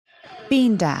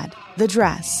Bean Dad, The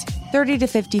Dress, 30 to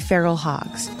 50 Feral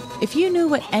Hogs. If you knew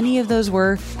what any of those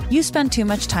were, you spend too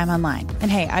much time online.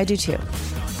 And hey, I do too.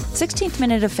 16th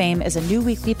Minute of Fame is a new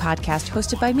weekly podcast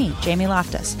hosted by me, Jamie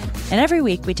Loftus. And every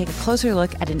week we take a closer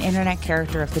look at an internet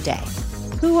character of the day.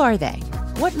 Who are they?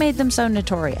 What made them so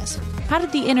notorious? How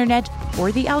did the internet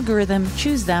or the algorithm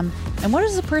choose them? And what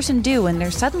does a person do when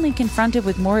they're suddenly confronted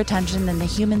with more attention than the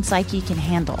human psyche can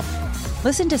handle?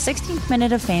 Listen to 16th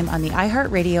Minute of Fame on the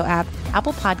iHeartRadio app,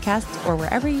 Apple Podcasts, or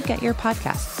wherever you get your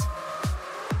podcasts.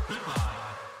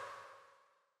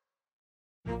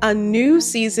 A new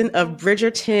season of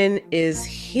Bridgerton is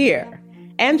here.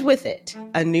 And with it,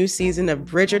 a new season of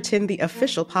Bridgerton, the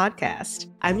official podcast.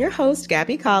 I'm your host,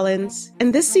 Gabby Collins,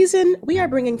 and this season, we are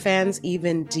bringing fans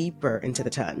even deeper into the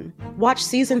ton. Watch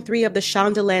season 3 of the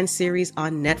Shondaland series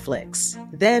on Netflix.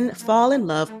 Then fall in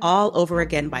love all over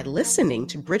again by listening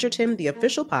to Bridgerton, the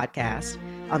official podcast,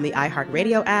 on the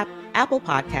iHeartRadio app, Apple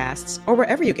Podcasts, or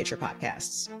wherever you get your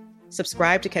podcasts.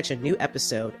 Subscribe to catch a new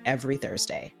episode every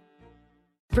Thursday.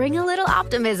 Bring a little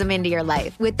optimism into your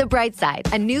life with The Bright Side,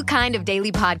 a new kind of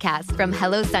daily podcast from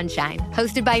Hello Sunshine,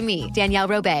 hosted by me, Danielle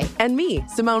Robay. And me,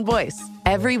 Simone Boyce.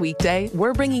 Every weekday,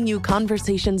 we're bringing you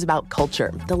conversations about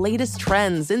culture, the latest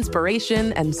trends,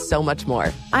 inspiration, and so much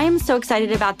more. I am so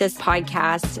excited about this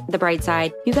podcast, The Bright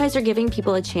Side. You guys are giving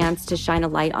people a chance to shine a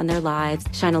light on their lives,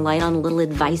 shine a light on a little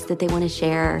advice that they want to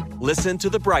share. Listen to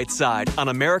The Bright Side on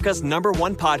America's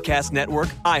 #1 podcast network,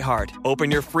 iHeart.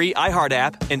 Open your free iHeart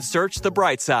app and search The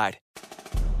Bright Side.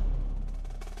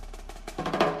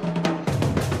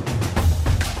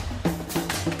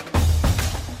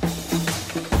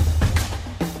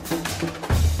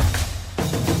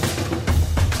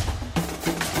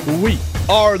 We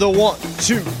are the 1,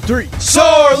 2, 3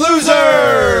 sore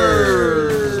losers!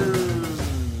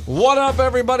 What up,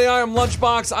 everybody? I am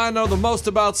Lunchbox. I know the most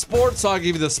about sports, so I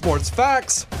give you the sports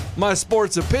facts, my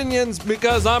sports opinions,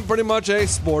 because I'm pretty much a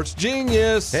sports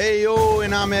genius. Hey, yo,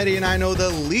 and I'm Eddie, and I know the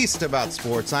least about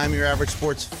sports. I'm your average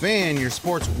sports fan, your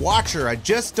sports watcher. I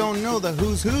just don't know the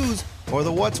who's or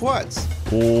the what's.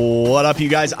 What up, you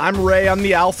guys? I'm Ray. I'm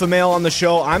the alpha male on the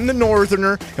show. I'm the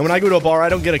northerner, and when I go to a bar, I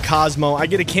don't get a Cosmo. I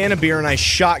get a can of beer, and I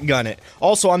shotgun it.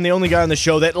 Also, I'm the only guy on the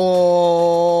show that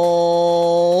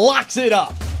locks it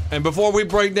up. And before we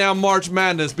break down March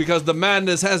Madness, because the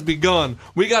madness has begun,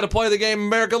 we got to play the game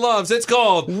America loves. It's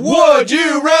called Would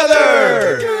You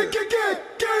Rather?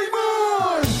 Game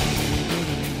on!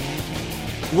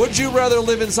 Would you rather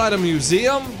live inside a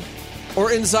museum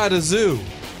or inside a zoo?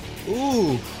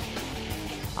 Ooh,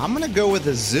 I'm gonna go with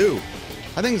a zoo.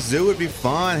 I think zoo would be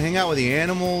fun. Hang out with the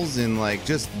animals and like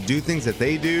just do things that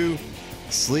they do.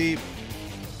 Sleep,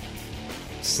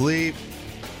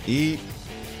 eat.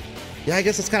 Yeah, I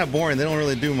guess it's kind of boring. They don't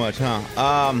really do much, huh?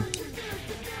 I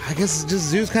guess just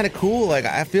zoo's kind of cool. Like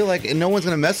I feel like no one's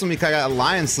gonna mess with me because I got a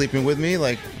lion sleeping with me.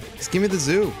 Like, just give me the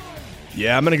zoo.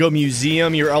 Yeah, I'm going to go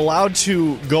museum. You're allowed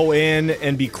to go in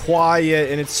and be quiet,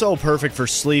 and it's so perfect for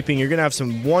sleeping. You're going to have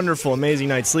some wonderful, amazing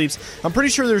night sleeps. I'm pretty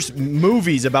sure there's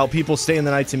movies about people staying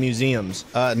the nights in museums.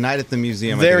 Night at the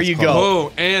Museum. There you go.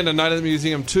 Oh, and A Night at the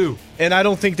Museum 2. And I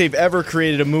don't think they've ever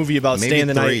created a movie about staying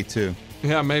the night. Maybe 3, too.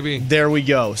 Yeah, maybe. There we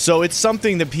go. So it's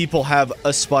something that people have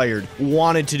aspired,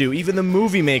 wanted to do. Even the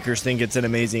movie makers think it's an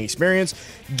amazing experience.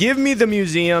 Give me the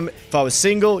museum. If I was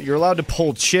single, you're allowed to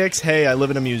pull chicks. Hey, I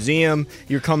live in a museum.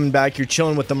 You're coming back. You're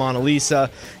chilling with the Mona Lisa.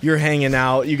 You're hanging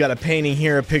out. You got a painting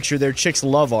here, a picture there. Chicks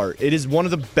love art. It is one of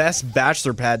the best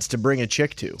bachelor pads to bring a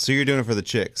chick to. So you're doing it for the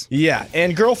chicks? Yeah.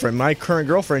 And girlfriend, my current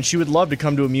girlfriend, she would love to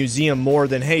come to a museum more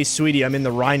than, hey, sweetie, I'm in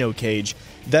the rhino cage.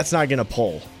 That's not going to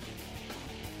pull.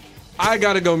 I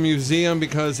gotta go museum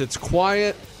because it's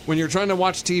quiet. When you're trying to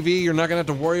watch TV, you're not gonna have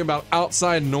to worry about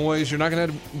outside noise. You're not gonna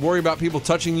have to worry about people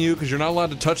touching you because you're not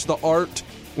allowed to touch the art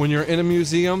when you're in a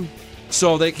museum.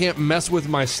 So they can't mess with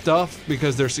my stuff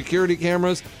because there's security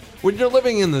cameras. When you're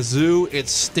living in the zoo, it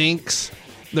stinks.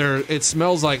 It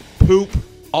smells like poop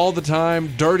all the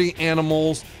time, dirty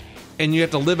animals, and you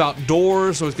have to live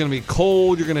outdoors, so it's gonna be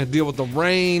cold. You're gonna deal with the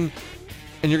rain.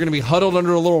 And you're going to be huddled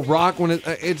under a little rock when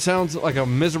it sounds like a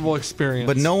miserable experience.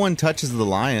 But no one touches the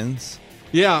lions.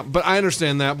 Yeah, but I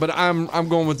understand that. But I'm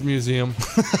going with the museum.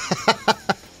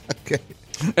 Okay.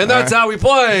 And that's how we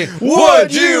play.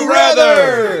 Would You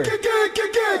Rather?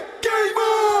 Game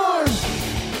on!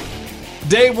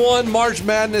 Day 1, March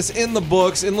Madness in the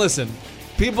books. And listen,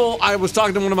 I was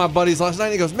talking to one of my buddies last night.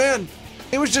 And he goes, man,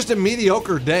 it was just a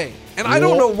mediocre day. And I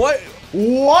don't know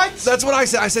What? That's what I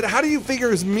said. I said, how do you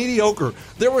figure it's mediocre?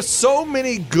 There were so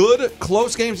many good,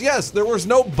 close games. Yes, there was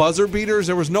no buzzer beaters.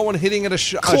 There was no one hitting at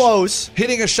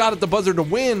hitting a shot at the buzzer to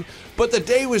win. But the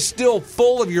day was still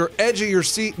full of your edge of your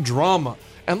seat drama.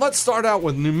 And let's start out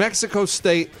with New Mexico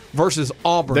State versus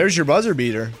Auburn. There's your buzzer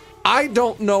beater. I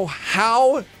don't know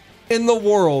how in the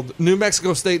world New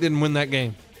Mexico State didn't win that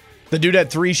game. The dude had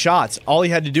 3 shots. All he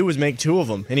had to do was make 2 of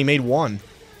them, and he made 1.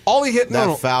 All he hit,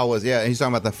 That foul was, he's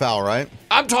talking about the foul, right?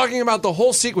 I'm talking about the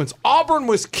whole sequence. Auburn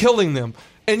was killing them,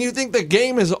 and you think the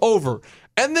game is over.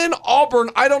 And then Auburn,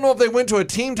 I don't know if they went to a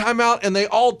team timeout and they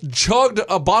all chugged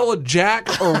a bottle of Jack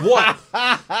or what.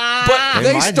 But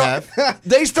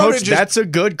they started Coach, that's a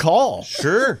good call.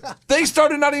 Sure. They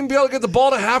started not even being able to get the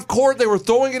ball to half court. They were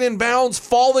throwing it in bounds,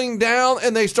 falling down,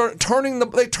 and they started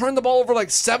they turned the ball over like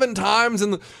 7 times,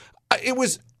 and it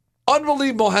was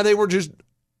unbelievable how they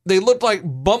looked like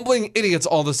bumbling idiots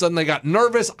all of a sudden. They got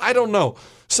nervous. I don't know.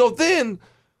 So then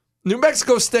New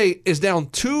Mexico State is down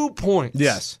 2 points.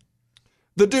 Yes.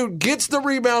 The dude gets the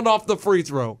rebound off the free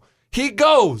throw. He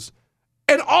goes,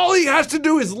 and all he has to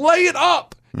do is lay it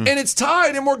up, and it's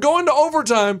tied, and we're going to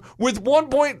overtime with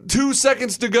 1.2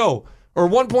 seconds to go, or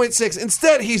 1.6.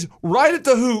 Instead, he's right at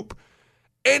the hoop,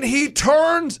 and he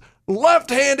turns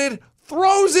left-handed,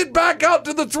 throws it back out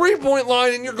to the three-point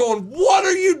line, and you're going, what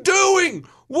are you doing?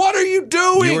 What are you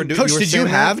doing? Coach, did you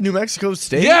have New Mexico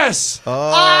State? Yes.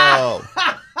 Oh.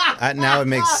 Now it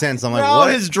makes sense. I'm like, Now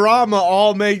what? his drama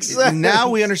all makes sense. Now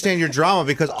we understand your drama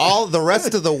because all the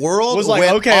rest of the world was like,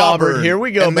 went okay, Auburn, here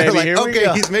we go, and they're baby. like, Here we okay,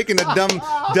 go. he's making a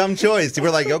dumb choice.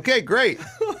 We're like, okay, great.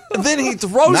 Then he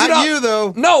throws Not it out. you,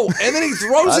 though. No, and then he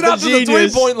throws it I'm a out to the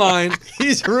genius. 3-point line.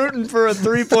 He's rooting for a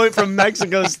 3-point from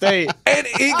Mexico State. And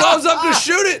he goes up to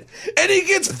shoot it, and he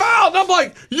gets fouled. And I'm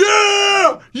like,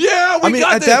 yeah, we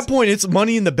got at this. that point, it's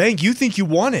money in the bank. You think you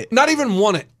won it. Not even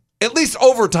won it. At least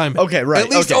overtime. Okay, right.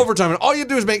 At least okay. overtime. And all you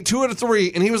do is make 2 out of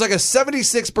 3, and he was like a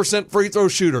 76% free throw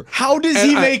shooter. How does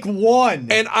he make 1?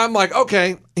 And I'm like,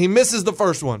 okay, he misses the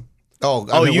first one. Oh,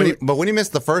 but when he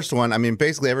missed the first one, I mean,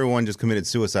 basically everyone just committed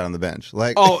suicide on the bench.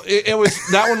 Like, it was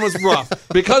that one was rough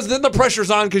because then the pressure's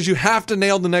on because you have to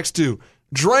nail the next 2.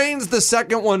 Drains the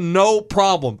second one, no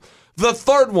problem. The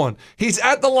third one, he's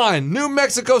at the line. New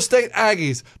Mexico State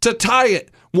Aggies to tie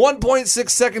it. 1.6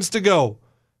 seconds to go.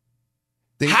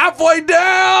 Halfway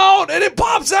down, and it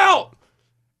pops out.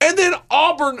 And then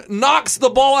Auburn knocks the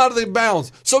ball out of the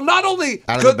bounds. So not only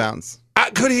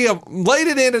could he have laid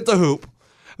it in at the hoop,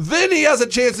 then he has a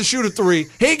chance to shoot a 3.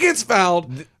 He gets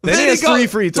fouled. Then he has 3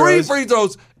 free throws. 3 free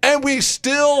throws. And we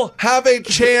still have a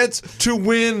chance to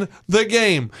win the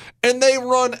game. And they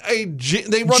run a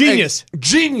genius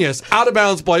out of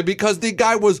bounds play because the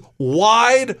guy was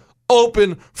wide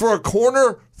open for a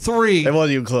corner 3. It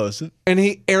wasn't even close. And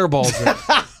he airballs it.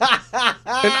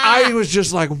 And I was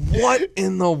just like, what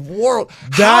in the world?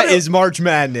 That is March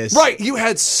Madness. Right. You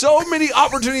had so many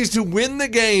opportunities to win the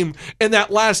game in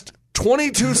that last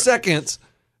 22 seconds,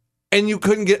 and you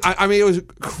couldn't get. I mean, it was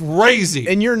crazy.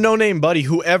 And your no-name buddy,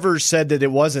 whoever said that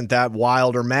it wasn't that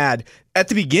wild or mad, at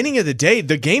the beginning of the day,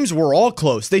 the games were all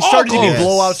close. They started to be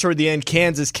blowouts toward the end.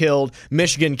 Kansas killed,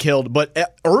 Michigan killed. But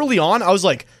early on, I was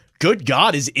like, good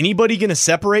God, is anybody going to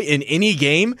separate in any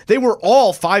game? They were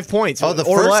all 5 points or less. The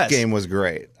first game was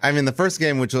great. I mean, the first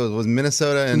game, which was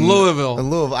Minnesota and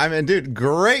Louisville. I mean, dude,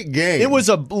 great game. It was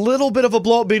a little bit of a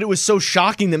blowout, but it was so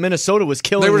shocking that Minnesota was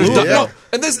killing They were just Louisville. no,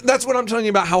 and that's what I'm telling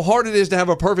you about how hard it is to have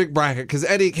a perfect bracket. Because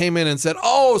Eddie came in and said,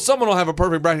 "Oh, someone will have a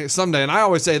perfect bracket someday." And I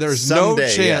always say there's no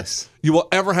chance you will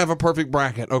ever have a perfect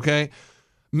bracket. Okay.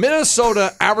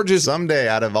 Minnesota averages someday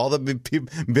out of all the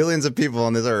billions of people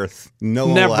on this earth, no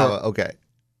one will have okay.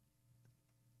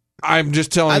 I'm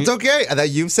just telling you. That's okay. That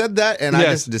you've said that, and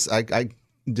I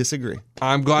disagree.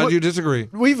 I'm glad you disagree.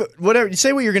 Whatever,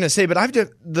 say what you're going to say, but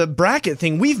the bracket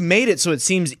thing, we've made it so it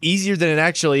seems easier than it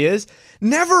actually is.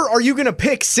 Never are you going to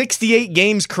pick 68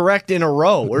 games correct in a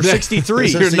row or 63.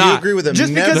 so you agree with him.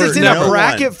 Just because it's in a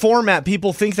bracket format,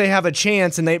 people think they have a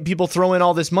chance and people throw in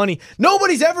all this money.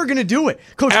 Nobody's ever going to do it.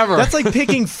 Coach, that's like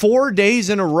picking 4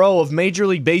 days in a row of Major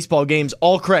League Baseball games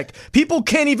all correct. People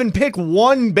can't even pick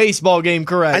one baseball game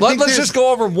correct. Let's just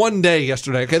go over one day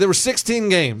yesterday. Okay, there were 16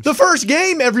 games. The first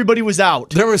game, everybody was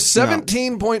out. There was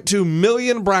 17.2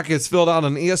 million brackets filled out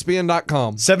on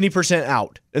ESPN.com. 70%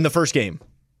 out in the first game.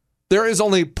 There is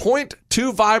only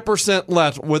 0.25%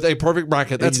 left with a perfect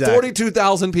bracket. That's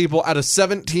 42,000 people out of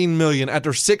 17 million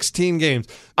after 16 games.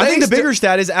 I think the bigger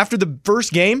stat is after the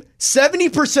first game,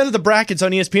 70% of the brackets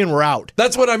on ESPN were out.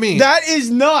 That's what I mean. That is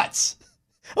nuts.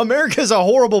 America's a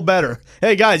horrible bettor.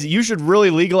 Hey, guys, you should really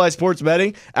legalize sports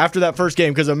betting after that first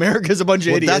game because America's a bunch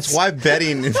of idiots. That's why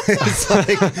betting is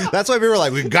like, that's why people are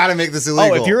like, we've got to make this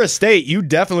illegal. Oh, if you're a state, you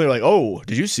definitely are like, oh,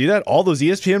 did you see that? All those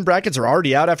ESPN brackets are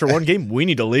already out after one game. We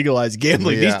need to legalize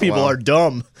gambling. These people are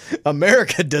dumb.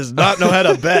 America does not know how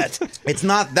to bet. It's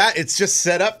not that. It's just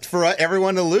set up for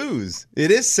everyone to lose.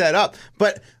 It is set up.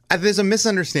 But there's a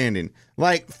misunderstanding.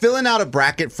 Like, filling out a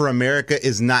bracket for America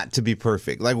is not to be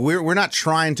perfect. Like, we're not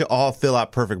trying to all fill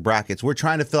out perfect brackets. We're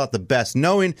trying to fill out the best,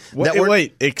 knowing that we're...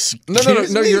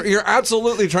 No, you're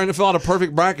absolutely trying to fill out a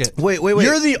perfect bracket. Wait.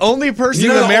 You're the only person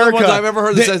You're in the America only ones I've ever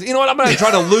heard that says, you know what, I'm going to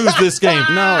try to lose this game.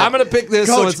 No. I'm going to pick this.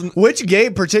 Coach, so it's... which game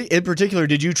in particular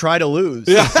did you try to lose?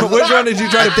 Yeah, which one did you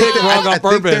try to pick wrong on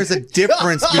purpose? I think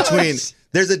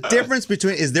there's a difference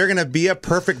between... Is there going to be a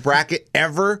perfect bracket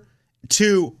ever?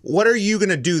 To what are you going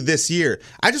to do this year?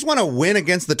 I just want to win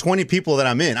against the 20 people that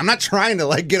I'm in. I'm not trying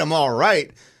to get them all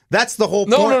right. That's the whole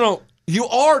point. No. You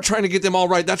are trying to get them all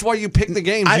right. That's why you pick the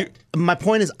games. My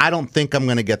point is, I don't think I'm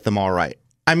going to get them all right.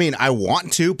 I mean, I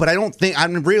want to, but I don't think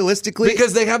I'm realistically,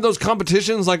 because they have those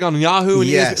competitions like on Yahoo. And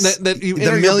yes, that you the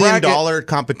enter $1 your million bracket.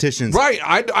 competitions. Right.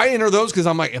 I enter those because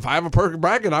I'm like, if I have a perfect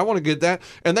bracket, I want to get that.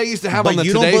 And they used to have on the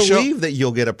you Today don't Show. believe that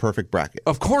you'll get a perfect bracket.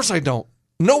 Of course I don't.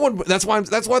 No one. That's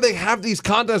why they have these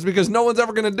contests, because no one's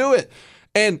ever going to do it.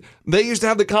 And they used to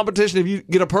have the competition. If you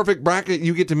get a perfect bracket,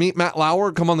 you get to meet Matt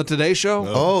Lauer, come on the Today Show.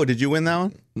 Oh, did you win that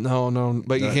one? No,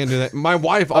 but you can't do that. My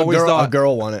wife always thought a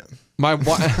girl won it. My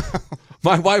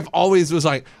wife always was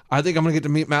like, I think I'm going to get to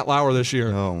meet Matt Lauer this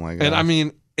year. Oh my god! And I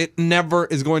mean, it never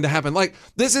is going to happen. Like,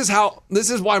 this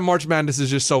is why March Madness is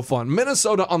just so fun.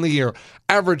 Minnesota on the year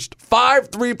averaged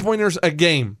 5 3-pointers a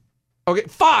game. Okay,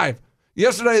 5.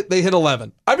 Yesterday they hit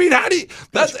 11. I mean,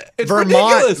 it's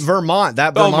ridiculous. Vermont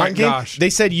game. Gosh. They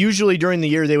said usually during the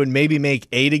year they would maybe make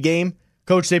 8 a game.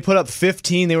 Coach, they put up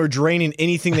 15. They were draining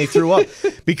anything they threw up.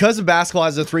 Because of basketball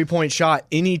has a 3-point shot,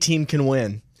 any team can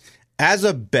win. As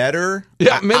a bettor,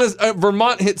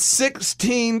 Vermont hit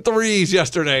 16 threes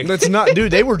yesterday. That's not,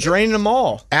 dude. They were draining them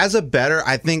all. As a bettor,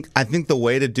 I think the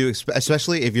way to do,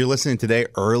 especially if you're listening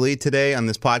early today on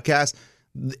this podcast,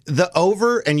 the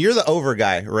over, and you're the over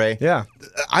guy, Ray. Yeah.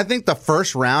 I think the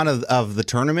first round of the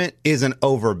tournament is an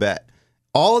over bet.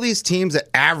 All of these teams that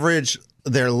average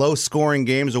their low scoring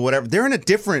games or whatever, they're in a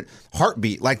different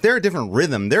heartbeat. Like, they're a different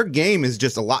rhythm. Their game is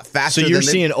just a lot faster. So you're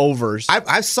seeing overs.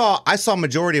 I saw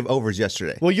majority of overs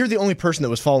yesterday. Well, you're the only person that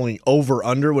was following over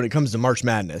under when it comes to March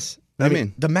Madness. I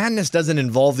mean, the madness doesn't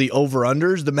involve the over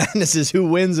unders. The madness is who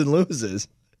wins and loses.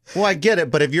 Well, I get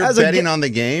it, but if you're betting on the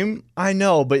game, I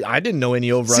know, but I didn't know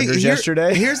any over unders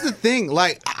yesterday. Here's the thing: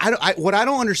 like, what I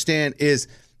don't understand is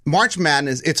March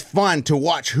Madness. It's fun to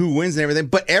watch who wins and everything,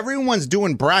 but everyone's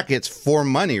doing brackets for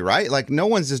money, right? Like, no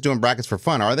one's just doing brackets for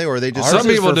fun, are they? Or are they just some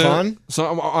people do fun? So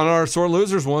on our sore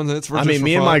losers ones, it's for.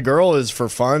 Me and my girl is for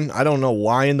fun. I don't know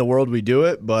why in the world we do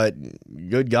it, but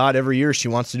good God, every year she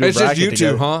wants to do a bracket just you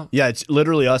together. two, huh? Yeah, it's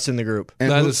literally us in the group.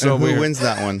 And that is so weird. Who wins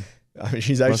that one? I mean,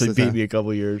 she's actually beat me a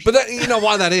couple years. But you know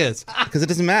why that is? Because it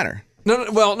doesn't matter.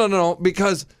 No.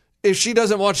 Because if she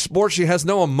doesn't watch sports, she has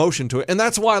no emotion to it, and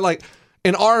that's why, like,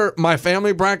 in my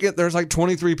family bracket, there's like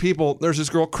 23 people. There's this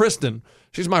girl, Kristen.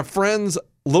 She's my friend's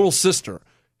little sister.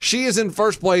 She is in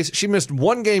first place. She missed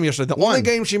one game yesterday. The only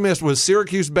game she missed was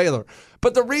Syracuse-Baylor.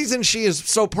 But the reason she is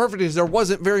so perfect is there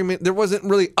wasn't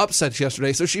really upsets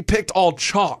yesterday, so she picked all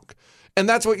chalk. And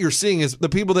that's what you're seeing is the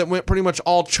people that went pretty much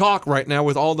all chalk right now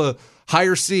with all the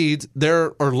higher seeds,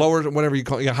 or lower, whatever you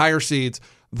call it, higher seeds,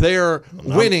 they're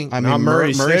winning. I mean,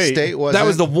 Murray State was. That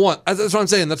was the one. That's what I'm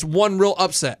saying. That's one real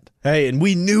upset. Hey, and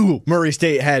we knew Murray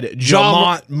State had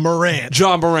John Morant.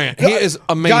 John Morant. He is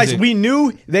amazing. Guys, we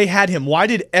knew they had him. Why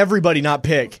did everybody not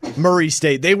pick Murray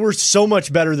State? They were so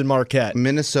much better than Marquette.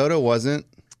 Minnesota wasn't.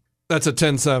 That's a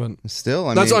 10-7.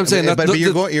 Still, that's what I'm saying. But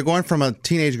you're going from a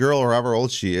teenage girl or however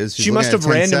old she is. She must have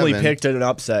randomly picked an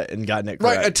upset and gotten it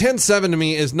correct. Right, a 10-7 to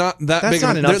me is not that big. That's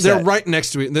not an upset. They're right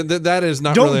next to it. That is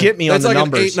not. Don't get me on the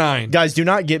numbers. That's like an 8-9. Guys, do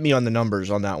not get me on the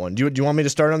numbers on that one. Do you want me to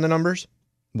start on the numbers?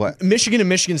 What? Michigan and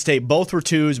Michigan State both were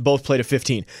 2s, both played a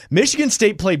 15. Michigan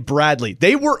State played Bradley.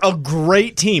 They were a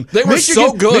great team. They were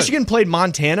so good. Michigan played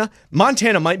Montana.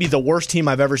 Montana might be the worst team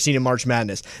I've ever seen in March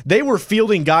Madness. They were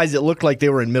fielding guys that looked like they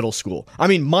were in middle school. I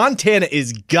mean, Montana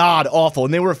is god awful,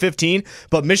 and they were a 15,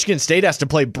 but Michigan State has to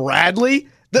play Bradley.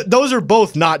 Those are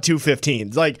both not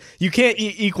 215s. Like, you can't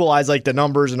equalize like the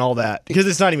numbers and all that because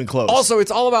it's not even close. Also, it's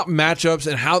all about matchups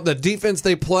and how the defense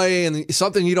they play and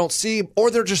something you don't see, or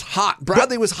they're just hot.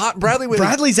 Bradley was hot.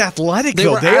 Bradley's athletic,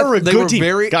 though. They are a good team.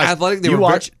 Very Guys, athletic.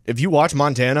 If you watch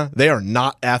Montana, they are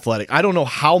not athletic. I don't know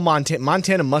how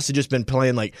Montana must have just been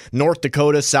playing like North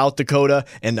Dakota, South Dakota,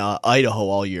 and Idaho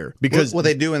all year. Because what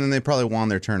they do, and then they probably won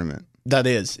their tournament.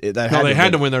 They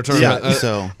had to win their tournament. Yeah.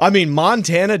 So I mean,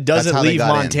 Montana doesn't leave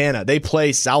Montana. In. They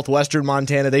play southwestern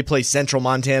Montana. They play central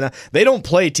Montana. They don't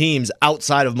play teams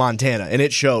outside of Montana, and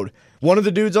it showed. One of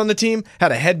the dudes on the team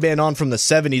had a headband on from the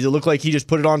 70s. It looked like he just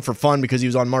put it on for fun because he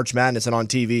was on March Madness and on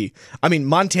TV. I mean,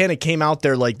 Montana came out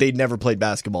there like they'd never played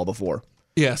basketball before.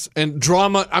 Yes, and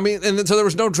drama. I mean, and so there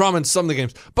was no drama in some of the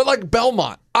games. But like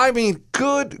Belmont, I mean,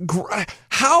 how'd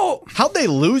they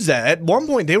lose that? At one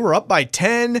point, they were up by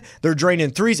 10. They're draining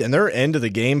threes, and their end of the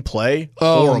game play.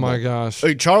 Oh horrible. my gosh!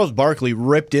 Charles Barkley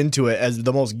ripped into it as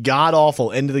the most god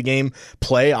awful end of the game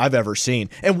play I've ever seen.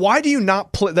 And why do you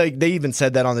not play? They even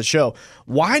said that on the show.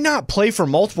 Why not play for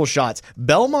multiple shots?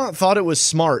 Belmont thought it was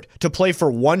smart to play for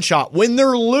one shot when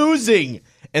they're losing.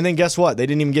 And then guess what? They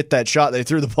didn't even get that shot. They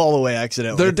threw the ball away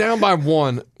accidentally. They're down by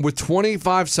 1 with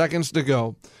 25 seconds to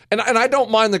go. And I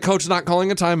don't mind the coach not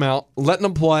calling a timeout, letting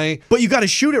them play. But you got to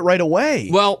shoot it right away.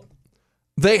 Well,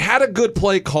 they had a good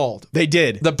play called. They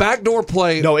did. The backdoor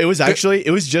play. No, it was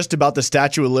just about the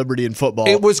Statue of Liberty in football.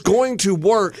 It was going to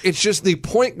work. It's just the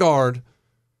point guard.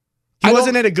 He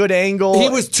wasn't at a good angle. He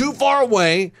was too far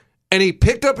away. And he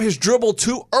picked up his dribble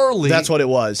too early. That's what it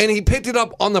was. And he picked it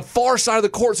up on the far side of the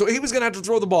court. So he was going to have to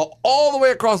throw the ball all the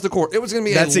way across the court. It was going to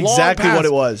be That's a long exactly pass. what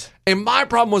it was. And my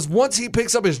problem was once he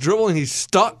picks up his dribble and he's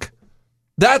stuck,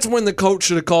 that's when the coach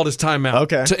should have called his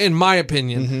timeout. Okay. In my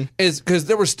opinion, is because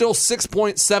there were still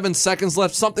 6.7 seconds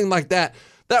left, something like that.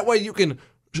 That way you can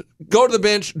go to the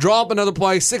bench, draw up another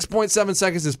play. 6.7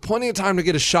 seconds is plenty of time to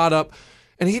get a shot up.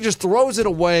 And he just throws it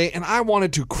away, and I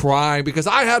wanted to cry because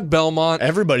I had Belmont.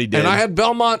 Everybody did. And I had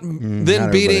Belmont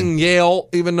then beating Yale,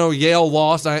 even though Yale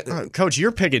lost. Coach,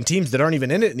 you're picking teams that aren't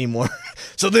even in it anymore.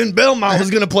 So then Belmont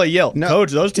was going to play Yale. No, Coach,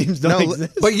 those teams don't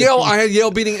exist. But Yale, I had Yale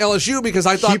beating LSU because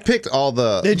I thought... You picked all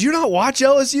the... Did you not watch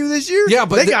LSU this year? Yeah,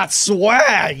 but... They got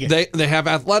swag. They have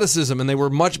athleticism, and they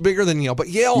were much bigger than Yale. But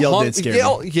Yale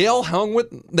hung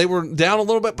with... They were down a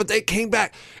little bit, but they came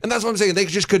back. And that's what I'm saying. They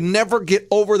just could never get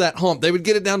over that hump. They would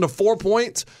get it down to 4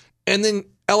 points, and then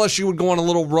LSU would go on a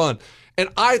little run. And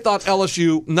I thought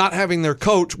LSU, not having their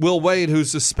coach, Will Wade, who's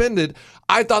suspended,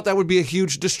 I thought that would be a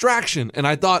huge distraction. And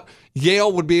I thought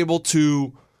Yale would be able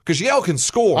to, because Yale can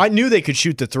score. I knew they could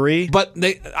shoot the three. But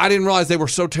I didn't realize they were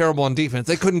so terrible on defense.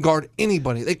 They couldn't guard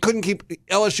anybody. They couldn't keep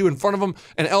LSU in front of them,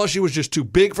 and LSU was just too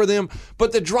big for them.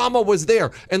 But the drama was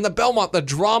there. And the Belmont, the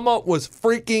drama was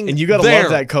freaking And you got to love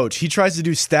that coach. He tries to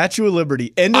do Statue of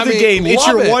Liberty. End of the game. It's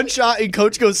your one shot, and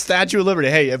coach goes Statue of Liberty.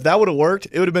 Hey, if that would have worked,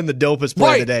 it would have been the dopest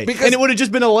play of the day. And it would have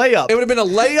just been a layup. It would have been a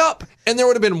layup, and there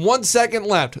would have been 1 second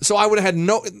left. So I would have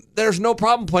had there's no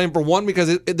problem playing for one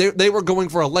because they were going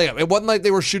for a layup. It wasn't like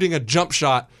they were shooting a jump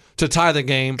shot to tie the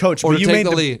game, Coach, or to you take made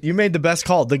the lead. You made the best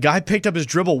call. The guy picked up his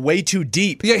dribble way too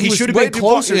deep. Yeah, he should have been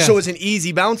closer, so it's an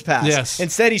easy bounce pass. Yes.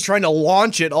 Instead, he's trying to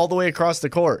launch it all the way across the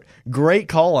court. Great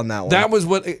call on that one. That was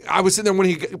what I was sitting there when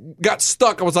he got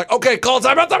stuck. I was like, okay, call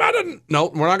timeout. No,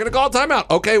 we're not going to call timeout.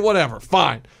 Okay, whatever,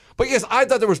 fine. But yes, I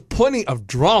thought there was plenty of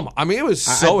drama. I mean, it was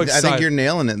so exciting. I think you're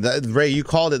nailing it. Ray, you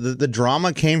called it. The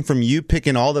drama came from you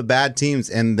picking all the bad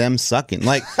teams and them sucking.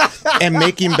 And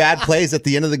making bad plays at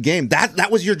the end of the game.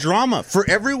 That was your drama. For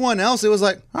everyone else, it was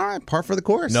like, all right, par for the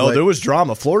course. No, there was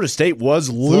drama. Florida State was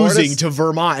losing to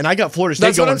Vermont, and I got Florida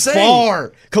State going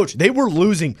far. Coach, they were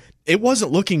losing. It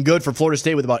wasn't looking good for Florida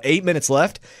State with about 8 minutes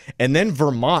left, and then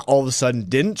Vermont all of a sudden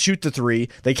didn't shoot the three.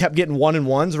 They kept getting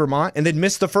 1-and-1s, Vermont, and they'd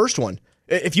missed the first one.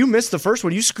 If you miss the first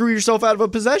one, you screw yourself out of a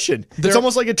possession. It's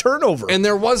almost like a turnover. And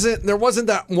there wasn't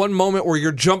that one moment where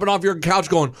you're jumping off your couch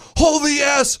going, holy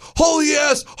yes, holy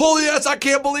yes, holy yes, I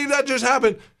can't believe that just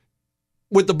happened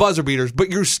with the buzzer beaters. But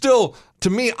you're still, to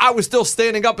me, I was still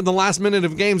standing up in the last minute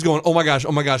of games going, oh my gosh,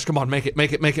 come on, make it.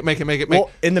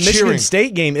 Well, in the Michigan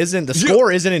State game, the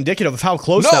score isn't indicative of how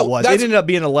close that was. It ended up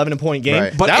being an 11-point game.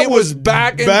 Right. But that it was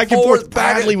back and forth.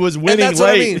 Bradley was winning and that's late.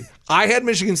 What I mean. I had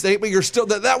Michigan State, but you're still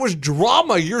that was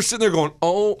drama. You're sitting there going,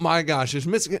 "Oh my gosh, is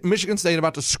Michigan State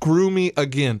about to screw me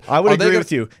again?" I would agree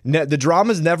with you. The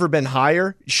drama's never been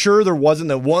higher. Sure, there wasn't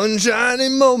the one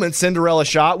shining moment Cinderella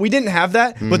shot. We didn't have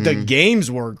that, but the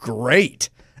games were great,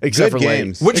 except for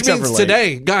games. Which means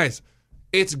today, guys,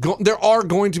 there are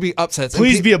going to be upsets.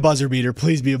 Please be a buzzer beater.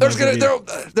 Please be a buzzer beater.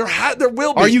 There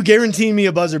will be. Are you guaranteeing me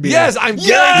a buzzer beater? Yes, I'm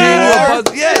guaranteeing you a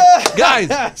buzzer. Yes.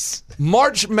 Guys,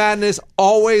 March Madness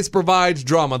always provides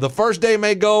drama. The first day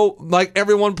may go like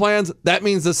everyone plans. That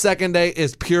means the second day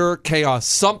is pure chaos.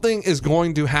 Something is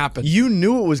going to happen. You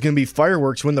knew it was going to be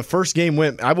fireworks when the first game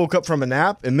went. I woke up from a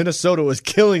nap and Minnesota was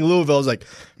killing Louisville. I was like,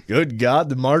 good God,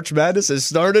 the March Madness has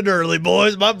started early,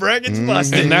 boys. My bracket's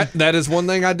busted. And that is one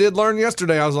thing I did learn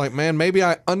yesterday. I was like, man, maybe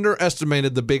I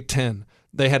underestimated the Big Ten.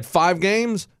 They had 5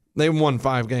 games. They won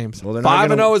 5 games. Well,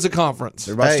 5-0 as a conference.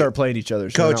 They're about to start playing each other.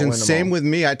 So Coach, and same with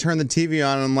me. I turned the TV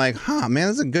on and I'm like, man,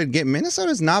 this is a good game.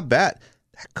 Minnesota's not bad.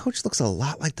 That coach looks a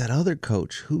lot like that other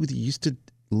coach who used to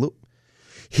look.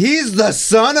 He's the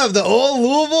son of the old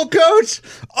Louisville coach?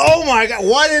 Oh, my God.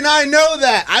 Why didn't I know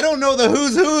that? I don't know the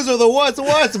who's or the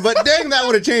what's, but dang, that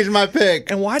would have changed my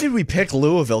pick. And why did we pick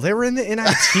Louisville? They were in the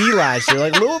NIT last year.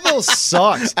 Like, Louisville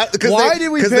sucks. Why did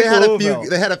we pick Louisville?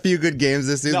 They had a few good games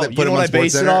this season. No, you know what I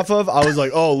based it off of? I was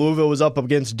like, oh, Louisville was up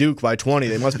against Duke by 20.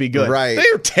 They must be good. Right.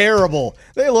 They're terrible.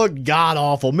 They look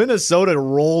god-awful. Minnesota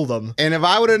rolled them. And if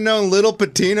I would have known Little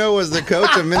Patino was the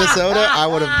coach of Minnesota, I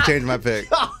would have changed my pick.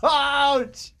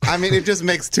 Ouch. I mean, it just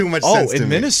makes too much sense to me.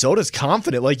 Minnesota's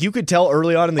confident. Like, you could tell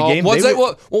early on in the game.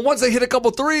 Once they hit a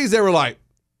couple threes, they were like,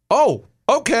 oh,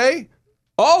 okay.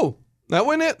 Oh, that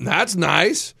went in. That's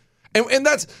nice. And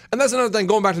that's another thing,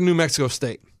 going back to New Mexico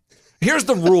State. Here's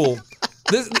the rule.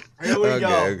 Here we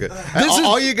go. Okay.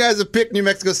 All you guys have picked New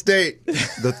Mexico State.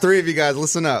 The 3 of you guys,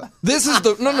 listen up. This is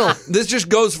no. This just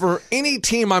goes for any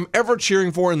team I'm ever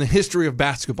cheering for in the history of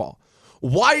basketball.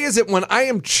 Why is it when I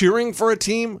am cheering for a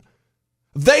team,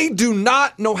 they do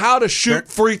not know how to shoot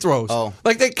free throws? Oh.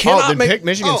 Like they cannot pick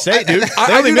Michigan State, dude.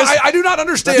 I do not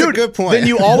understand. Dude, good point. Then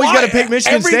you always got to pick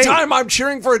Michigan State. Every time I'm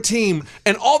cheering for a team,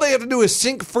 and all they have to do is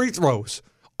sink free throws.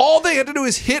 All they have to do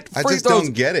is hit free throws. I just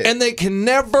don't get it. And they can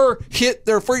never hit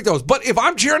their free throws. But if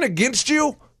I'm cheering against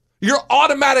you, you're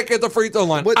automatic at the free throw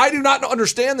line. I do not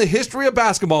understand the history of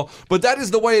basketball, but that is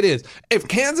the way it is. If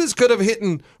Kansas could have hit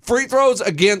free throws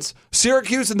against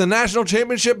Syracuse in the national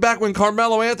championship back when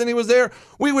Carmelo Anthony was there,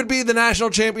 we would be the national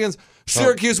champions.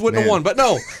 Syracuse wouldn't have won. But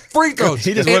no, free throws.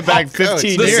 He just went back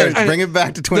 15 years. Bring it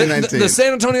back to 2019. The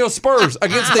San Antonio Spurs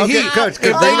against the Heat. Coach,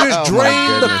 if they just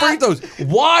drain the free throws,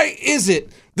 why is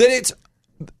it that it's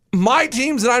my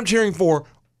teams that I'm cheering for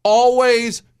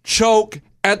always choke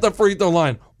at the free throw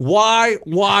line? Why?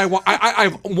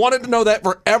 I've wanted to know that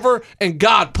forever. And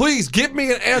God, please give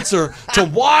me an answer to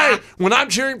why, when I'm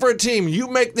cheering for a team, you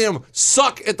make them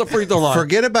suck at the free throw line.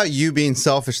 Forget about you being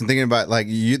selfish and thinking about like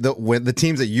the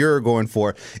teams that you're going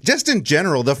for. Just in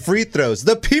general, the free throws,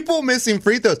 the people missing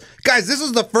free throws. Guys, this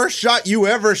is the first shot you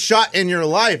ever shot in your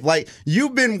life. Like,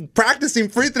 you've been practicing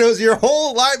free throws your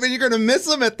whole life and you're going to miss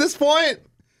them at this point?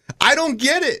 I don't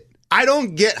get it. I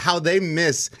don't get how they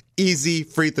miss easy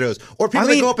free throws, or people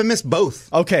that go up and miss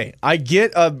both. Okay, I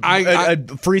get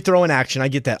a free throw in action. I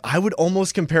get that. I would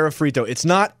almost compare a free throw. It's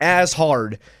not as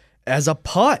hard as a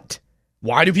putt.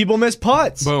 Why do people miss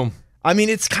putts? Boom. I mean,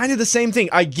 it's kind of the same thing.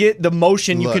 I get the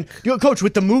motion. Coach,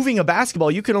 with the moving of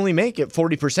basketball, you can only make it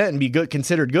 40% and be good,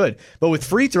 considered good. But with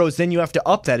free throws, then you have to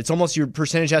up that. It's almost your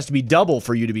percentage has to be double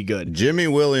for you to be good. Jimmy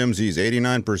Williams, he's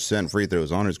 89% free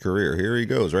throws on his career. Here he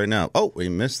goes right now. Oh, he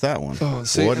missed that one.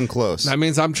 Wasn't close. That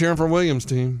means I'm cheering for Williams'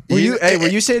 team. Were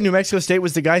you saying New Mexico State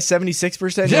was the guy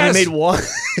 76%? Yes. And he made one?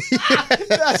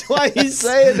 That's why he's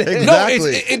saying it.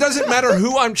 Exactly. No, it doesn't matter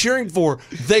who I'm cheering for.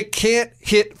 They can't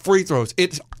hit free throws.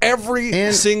 It's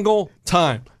every single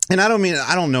time. And I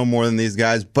don't know more than these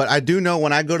guys, but I do know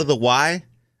when I go to the Y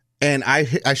and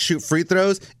I shoot free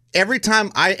throws, every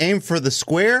time I aim for the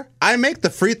square, I make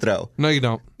the free throw. No, you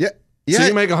don't. Yeah. So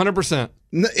you make 100%.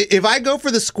 If I go for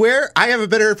the square, I have a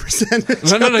better percentage.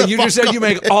 No. You just said you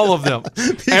make all of them.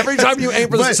 Every time you aim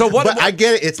for the square. But I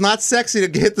get it. It's not sexy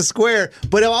to hit the square.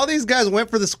 But if all these guys went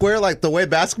for the square like the way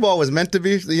basketball was meant to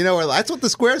be, that's what the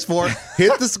square's for.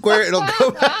 Hit the square, it'll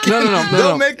go back. No.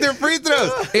 They'll make their free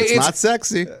throws. It's not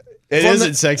sexy. It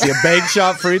isn't sexy. A bank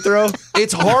shot free throw?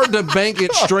 It's hard to bank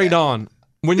it straight on.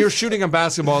 When you're shooting a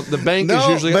basketball, the bank is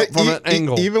usually up from an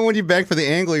angle. Even when you bank for the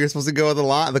angle, you're supposed to go with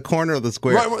the corner of the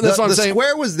square. Right, that's what I'm saying. The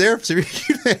square was there so you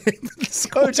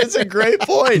Coach, it's a great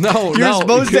point. You're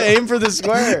supposed to aim for the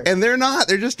square. And they're not.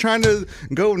 They're just trying to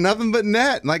go nothing but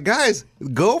net. Like, guys,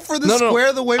 go for the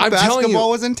square the way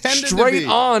basketball was intended to be. Straight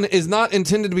on is not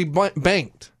intended to be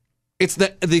banked. It's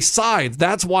the sides.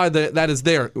 That's why that is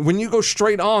there. When you go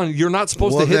straight on, you're not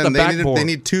supposed to hit the backboard. They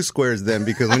need two squares then,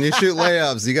 because when you shoot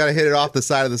layups, you got to hit it off the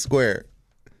side of the square.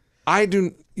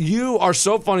 You You are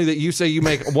so funny that you say you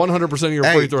make 100% of your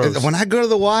free throws. When I go to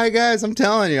the Y, guys, I'm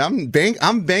telling you,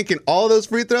 I'm banking all those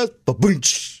free throws.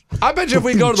 I bet you if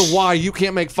we go to the Y, you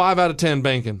can't make 5 out of 10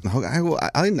 banking.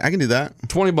 I can do that.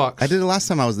 $20. I did it last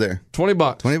time I was there. $20.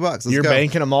 $20. Let's You're go.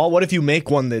 banking them all? What if you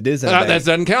make one that isn't a bank? That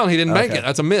doesn't count. He didn't bank it.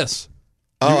 That's a miss.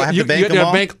 Oh, I have to bank them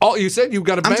all? Bank all? You said you've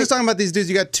got to bank. I'm just talking about these dudes.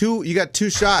 You got two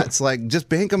shots. Like, just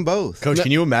bank them both. Coach,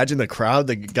 can you imagine the crowd?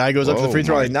 The guy goes up to the free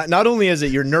throw line. Not only is it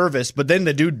you're nervous, but then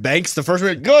the dude banks the first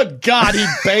one. Good God, he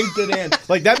banked it in.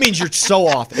 Like, that means you're so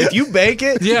off. If you bank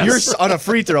it, you're on a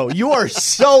free throw. You are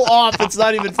so off, it's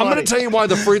not even funny. I'm going to tell you why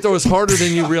the free throw is harder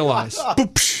than you realize.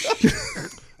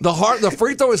 The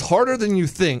free throw is harder than you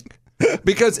think.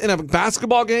 Because in a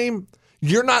basketball game,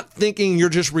 you're not thinking, you're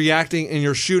just reacting and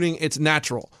you're shooting. It's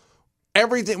natural.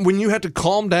 Everything, when you have to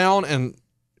calm down and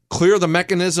clear the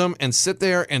mechanism and sit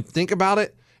there and think about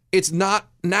it, it's not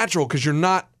natural because you're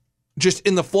not just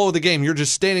in the flow of the game. You're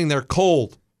just standing there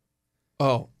cold.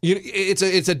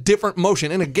 It's a different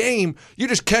motion. In a game, you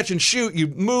just catch and shoot, you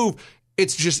move.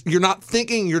 It's just, you're not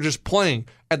thinking, you're just playing.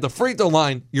 At the free throw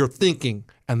line, you're thinking,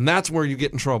 and that's where you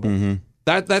get in trouble. Mm-hmm.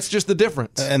 That's just the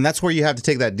difference. And that's where you have to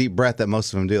take that deep breath that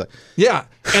most of them do. Yeah,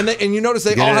 and you notice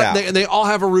they all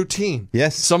have a routine.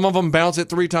 Yes. Some of them bounce it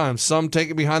 3 times. Some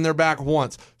take it behind their back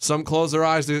once. Some close their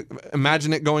eyes to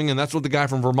imagine it going in. That's what the guy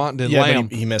from Vermont did. Yeah, Lamb.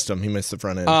 but he missed him. He missed the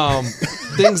front end.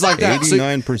 Things like that.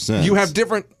 89%. So you have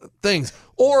different things.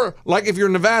 Or, like if you're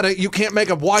Nevada, you can't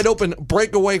make a wide open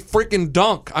breakaway freaking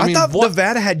dunk. I mean, thought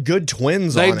Nevada had good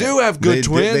twins They on do it. have good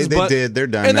twins. They did. They're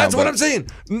done And now, that's what I'm saying.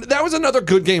 That was another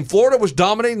good game. Florida was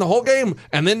dominating the whole game,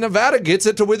 and then Nevada gets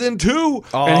it to within 2.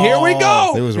 And here we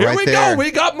go. It was here right we there. go.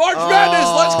 We got March Madness.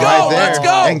 Let's go. Right there. Let's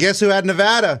go. And guess who had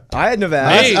Nevada? I had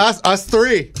Nevada. Me. Us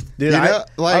 3. Dude, I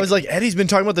was like, Eddie's been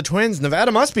talking about the twins.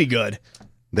 Nevada must be good.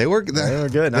 They were good. They were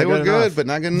good. They were good good, enough. but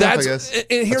not good enough, I guess.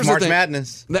 And here's That's the March thing.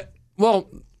 Madness.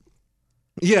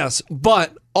 Yes,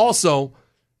 but also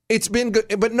it's been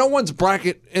good. But no one's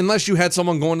bracket, unless you had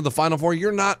someone going to the Final Four,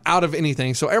 you're not out of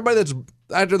anything. So everybody that's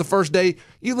after the first day,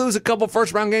 you lose a couple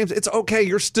first round games, it's okay.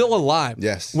 You're still alive.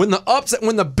 Yes. When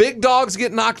the big dogs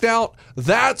get knocked out,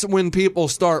 that's when people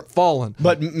start falling.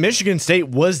 But Michigan State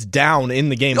was down in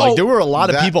the game. Like, there were a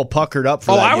lot of people puckered up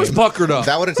for that I game. was puckered up.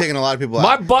 That would have taken a lot of people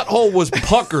My out. butthole was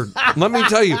puckered. Let me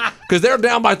tell you. Because they're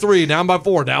down by 3, down by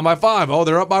 4, down by 5. Oh,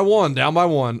 they're up by 1, down by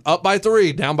 1, up by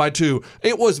 3, down by 2.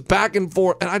 It was back and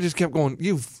forth, and I just kept going,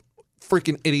 you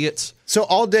freaking idiots. So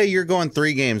all day you're going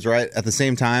 3 games, right, at the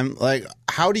same time? Like,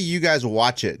 how do you guys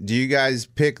watch it? Do you guys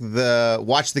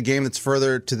watch the game that's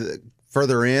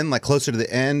further in, like closer to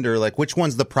the end, or like which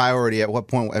one's the priority at what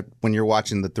point when you're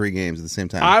watching the 3 games at the same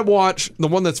time? I watch the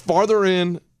one that's farther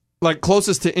in, like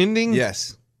closest to ending.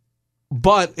 Yes.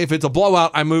 But if it's a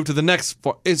blowout, I move to the next.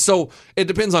 So it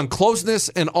depends on closeness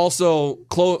and also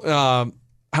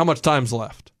how much time's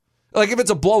left. Like if it's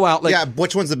a blowout, like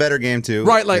which one's the better game too?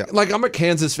 Right, like I'm a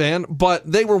Kansas fan, but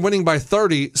they were winning by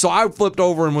 30, so I flipped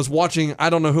over and was watching. I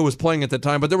don't know who was playing at the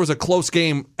time, but there was a close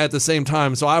game at the same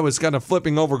time, so I was kind of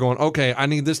flipping over, going, okay, I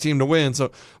need this team to win,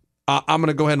 so I'm going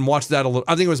to go ahead and watch that a little.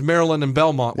 I think it was Maryland and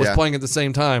Belmont was playing at the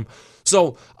same time,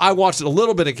 so I watched a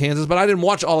little bit of Kansas, but I didn't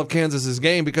watch all of Kansas's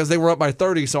game because they were up by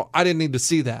 30, so I didn't need to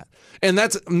see that. And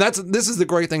this is the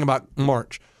great thing about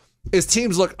March, is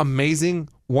teams look amazing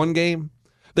one game.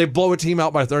 They blow a team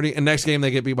out by 30, and next game they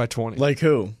get beat by 20. Like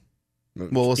who?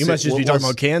 Well, you must just be talking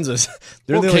about Kansas.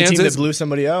 They're the only team that blew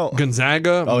somebody out.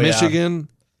 Gonzaga, Michigan,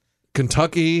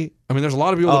 Kentucky. I mean, there's a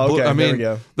lot of people that blew. I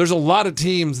mean, there's a lot of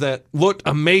teams that looked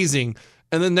amazing,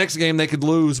 and then next game they could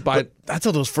lose by. But that's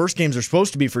how those first games are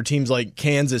supposed to be for teams like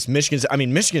Kansas, Michigan. I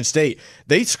mean, Michigan State,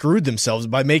 they screwed themselves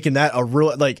by making that a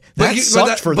real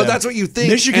sucked for them. But that's what you think.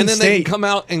 Michigan and then State, they can come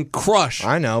out and crush.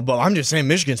 I know, but I'm just saying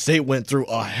Michigan State went through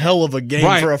a hell of a game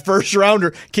for a first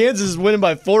rounder. Kansas is winning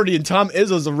by 40, and Tom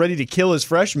Izzo's ready to kill his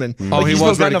freshman. Oh, he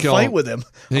was ready to kill fight him. with him.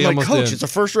 He I'm like, Coach, it's a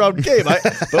first round game,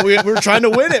 but we were trying to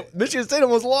win it. Michigan State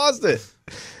almost lost it.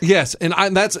 Yes,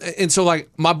 and so like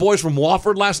my boys from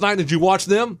Wofford last night. Did you watch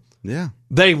them? Yeah.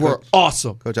 They were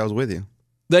awesome. Coach, I was with you.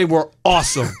 They were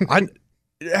awesome.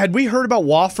 Had we heard about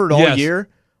Wofford all year?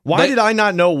 Why did I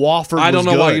not know Wofford was I don't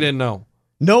know good? why you didn't know.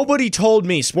 Nobody told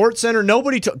me.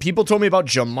 SportsCenter, people told me about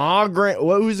Jamal Grant.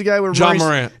 Who's the guy with John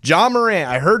Morant. John Morant.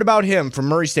 I heard about him from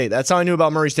Murray State. That's how I knew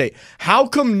about Murray State. How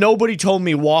come nobody told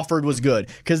me Wofford was good?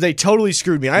 Because they totally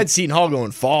screwed me. I had Seton Hall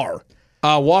going far.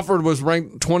 Wofford was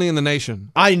ranked 20 in the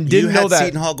nation. I didn't know that.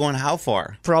 Seton Hall going how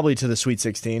far? Probably to the Sweet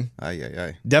 16.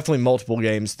 Definitely multiple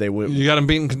games they would. You got them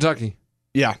beating Kentucky.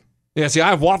 Yeah. Yeah, see, I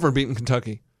have Wofford beating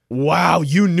Kentucky. Wow,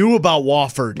 you knew about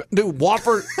Wofford. Dude,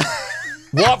 Wofford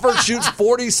shoots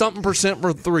 40-something%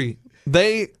 for 3.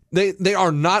 They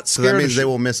are not So scared. that means they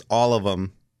will miss all of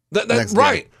them. That's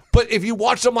right. But if you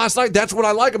watched them last night, that's what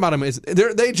I like about them is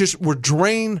they just were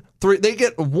drained three. They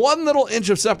get 1 little inch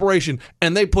of separation,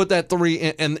 and they put that three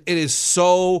in, and it is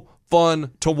so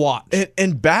fun to watch.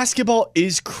 And basketball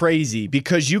is crazy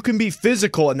because you can be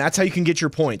physical, and that's how you can get your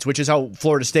points, which is how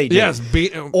Florida State did. Yes,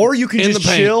 or you can in just the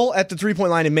paint. chill at the three-point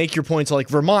line and make your points like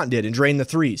Vermont did and drain the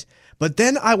threes. But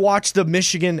then I watched the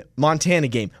Michigan-Montana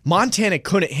game. Montana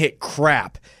couldn't hit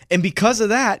crap. And because of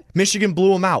that, Michigan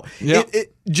blew them out. Yep.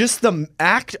 Just the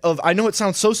act of, I know it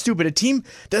sounds so stupid, a team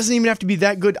doesn't even have to be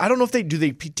that good. I don't know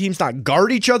if teams not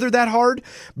guard each other that hard,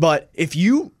 but if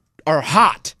you are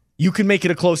hot, you can make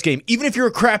it a close game, even if you're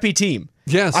a crappy team.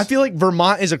 Yes. I feel like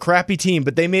Vermont is a crappy team,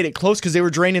 but they made it close because they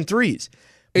were draining threes.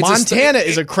 Montana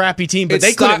is a crappy team, but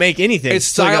they couldn't make anything. It's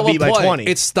so they got beat by 20.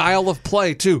 It's style of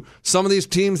play, too. Some of these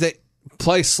teams that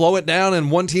play slow it down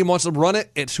and one team wants to run it,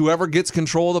 it's whoever gets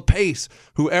control of the pace.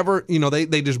 Whoever,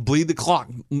 they just bleed the clock,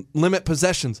 limit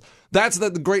possessions. That's the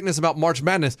greatness about March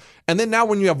Madness. And then now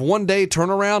when you have 1 day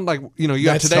turnaround, like, you have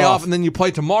That's today tough. off and then you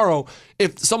play tomorrow,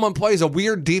 if someone plays a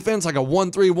weird defense like a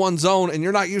 1-3-1 zone and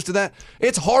you're not used to that,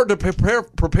 it's hard to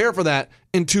prepare for that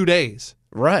in 2 days.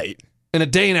 Right. In a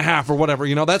day and a half or whatever.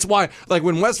 That's why, like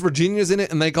when West Virginia's in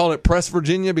it and they call it Press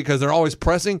Virginia because they're always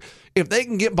pressing, if they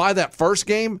can get by that first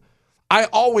game, I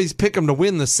always pick them to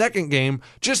win the second game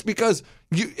just because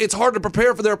it's hard to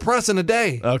prepare for their press in a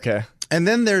day. Okay. And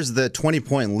then there's the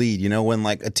 20-point lead. When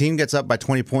like a team gets up by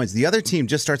 20 points, the other team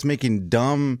just starts making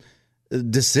dumb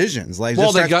decisions. Like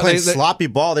just starts playing sloppy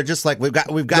ball. They're just like we've got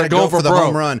to go for the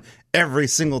home run every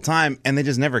single time, and they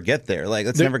just never get there. Like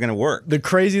that's never going to work. The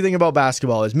crazy thing about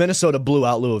basketball is Minnesota blew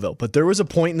out Louisville, but there was a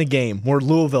point in the game where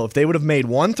Louisville, if they would have made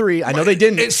 1-3, I know they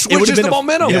didn't. It switches would have been the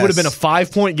momentum. It would have been a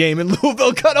 5-point game, and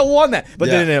Louisville could have won that, but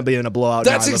they ended up being a blowout.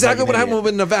 That's exactly what happened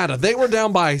with Nevada. They were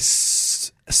down by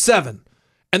 7,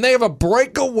 and they have a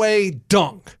breakaway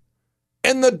dunk,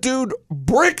 and the dude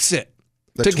bricks it.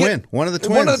 One of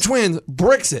the twins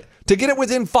bricks it to get it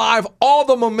within 5. All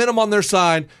the momentum on their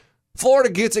side. Florida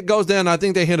gets it, goes down. I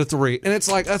think they hit a 3, and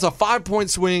it's like that's a 5-point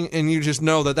swing, and you just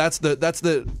know that's the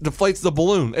deflates the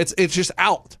balloon. It's just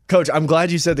out. Coach, I'm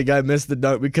glad you said the guy missed the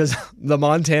dunk because the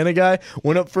Montana guy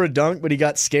went up for a dunk, but he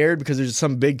got scared because there's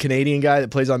some big Canadian guy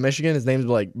that plays on Michigan. His name's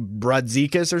like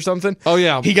Brazdeikis or something. Oh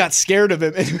yeah, he got scared of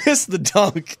him and missed the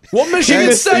dunk. Well,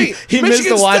 Michigan State, he missed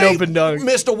a wide open dunk.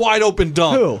 Missed a wide open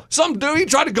dunk. Who? Some dude. He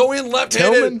tried to go in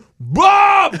left-handed.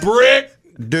 Brick.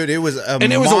 Dude, it was a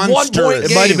 1-point game.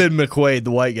 It might have been McQuaid,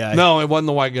 the white guy. No, it wasn't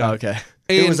the white guy. Okay.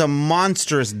 It was a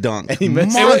monstrous dunk. And he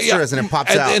missed monstrous, and it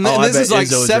pops out. And this is like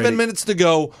 7 minutes to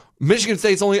go. Michigan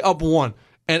State's only up 1.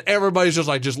 And everybody's just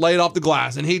like, just lay it off the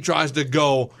glass. And he tries to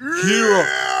go here.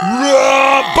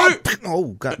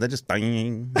 Oh, God, that just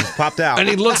popped out. And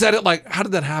he looks at it like, how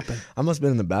did that happen? I must have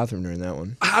been in the bathroom during that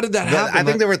one. How did that happen? I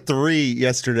think there were 3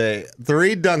 yesterday.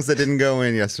 3 dunks that didn't go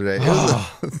in yesterday.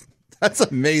 That's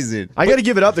amazing. I got to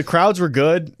give it up. The crowds were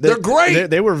good. They're great.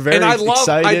 They were very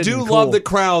excited. I do and love cool. the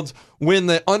crowds when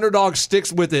the underdog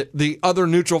sticks with it. The other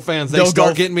neutral fans, they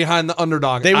start getting behind the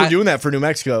underdog. They were doing that for New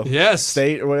Mexico. Yes.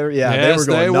 State or whatever. Yeah, yes,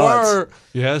 they were going nuts.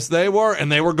 Yes, they were.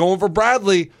 And they were going for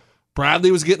Bradley.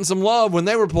 Bradley was getting some love when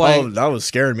they were playing. Oh, that was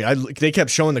scaring me. They kept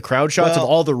showing the crowd shots of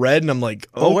all the red, and I'm like,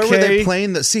 okay. Well, where were they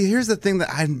playing? See, here's the thing that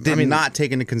I did not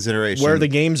take into consideration. Where the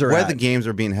games are Where at. the games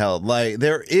are being held. Like,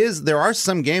 there are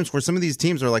some games where some of these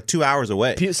teams are like 2 hours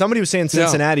away. Somebody was saying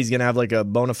Cincinnati's going to have like a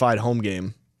bona fide home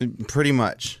game. Pretty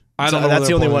much. I don't know. That's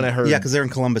the only one I heard. Yeah, because they're in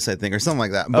Columbus, I think, or something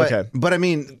like that. But, okay. But I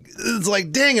mean, it's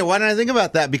like, dang it, why didn't I think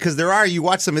about that? Because you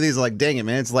watch some of these, like, dang it,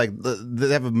 man. It's like they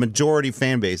have a majority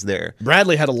fan base there.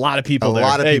 Bradley had a lot of people there. A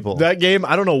lot of people. That game,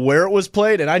 I don't know where it was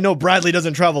played, and I know Bradley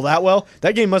doesn't travel that well.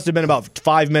 That game must have been about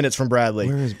 5 minutes from Bradley.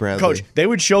 Where is Bradley? Coach, they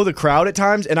would show the crowd at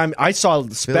times, and I saw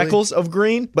speckles of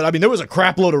green, but I mean, there was a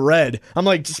crap load of red. I'm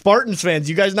like, Spartans fans,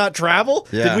 you guys not travel?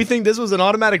 Yeah. Did we think this was an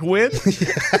automatic win?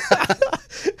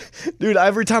 Dude,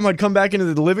 every time I'd come back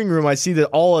into the living room, I see a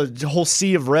whole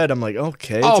sea of red. I'm like,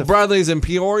 okay. Oh, Bradley's in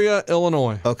Peoria,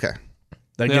 Illinois. Okay.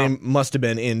 That game must have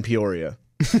been in Peoria.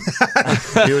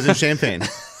 He was in Champaign.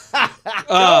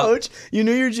 Coach, you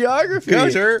knew your geography.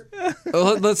 Coach,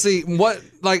 let's see.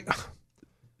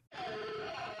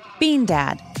 Bean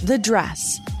Dad, The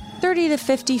Dress, 30 to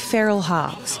 50 feral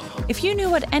hogs. If you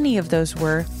knew what any of those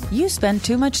were, you spend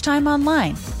too much time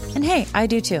online. And hey, I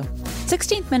do too.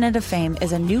 16th Minute of Fame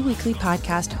is a new weekly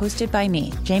podcast hosted by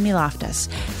me, Jamie Loftus,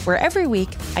 where every week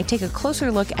I take a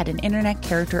closer look at an internet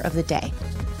character of the day.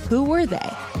 Who were they?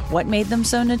 What made them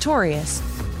so notorious?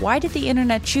 Why did the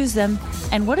internet choose them?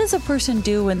 And what does a person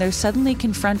do when they're suddenly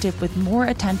confronted with more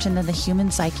attention than the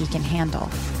human psyche can handle?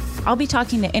 I'll be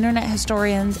talking to internet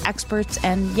historians, experts,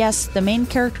 and yes, the main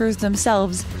characters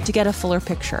themselves to get a fuller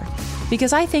picture.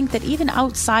 Because I think that even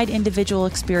outside individual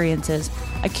experiences,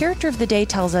 a character of the day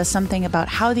tells us something about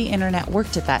how the internet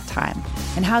worked at that time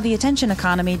and how the attention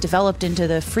economy developed into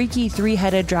the freaky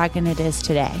three-headed dragon it is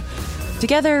today.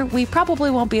 Together, we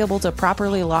probably won't be able to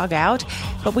properly log out,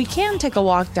 but we can take a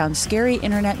walk down scary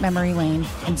internet memory lane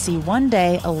and see one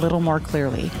day a little more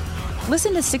clearly.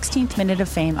 Listen to 16th Minute of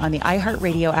Fame on the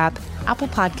iHeartRadio app, Apple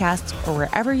Podcasts, or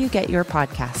wherever you get your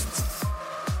podcasts.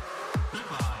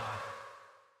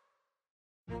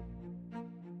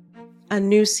 A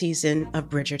new season of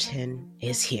Bridgerton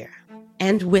is here.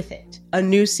 And with it, a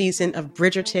new season of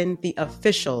Bridgerton, the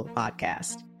official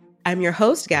podcast. I'm your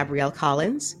host, Gabrielle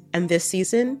Collins, and this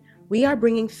season, we are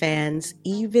bringing fans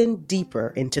even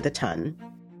deeper into the ton.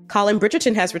 Colin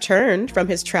Bridgerton has returned from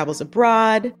his travels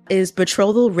abroad. Is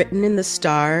betrothal written in the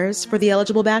stars for the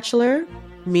eligible bachelor?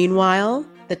 Meanwhile,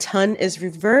 the ton is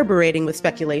reverberating with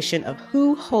speculation of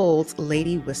who holds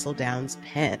Lady Whistledown's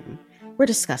pen. We're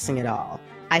discussing it all.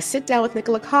 I sit down with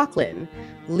Nicola Coughlan,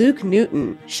 Luke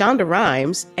Newton, Shonda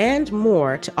Rhimes, and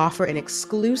more to offer an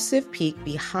exclusive peek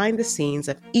behind the scenes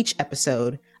of each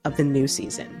episode of the new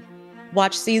season.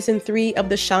 Watch season 3 of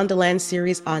the Shondaland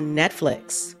series on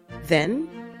Netflix. Then,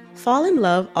 fall in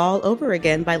love all over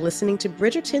again by listening to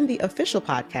Bridgerton, the official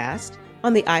podcast,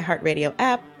 on the iHeartRadio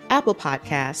app, Apple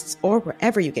Podcasts, or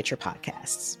wherever you get your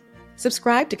podcasts.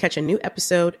 Subscribe to catch a new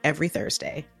episode every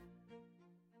Thursday.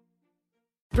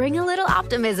 Bring a little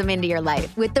optimism into your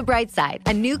life with The Bright Side,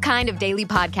 a new kind of daily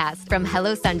podcast from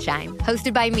Hello Sunshine,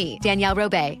 hosted by me, Danielle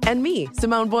Robay. And me,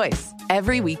 Simone Boyce.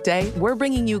 Every weekday, we're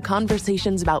bringing you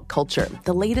conversations about culture,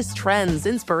 the latest trends,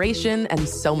 inspiration, and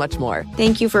so much more.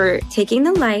 Thank you for taking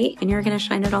the light, and you're going to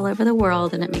shine it all over the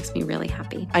world, and it makes me really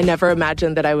happy. I never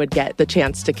imagined that I would get the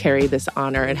chance to carry this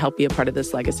honor and help be a part of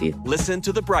this legacy. Listen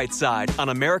to The Bright Side on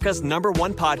America's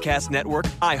 #1 podcast network,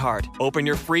 iHeart. Open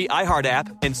your free iHeart app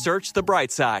and search The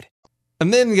Bright Side.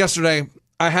 And then yesterday,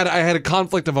 I had a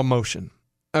conflict of emotion.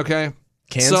 Okay,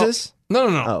 Kansas?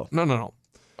 No.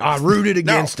 I rooted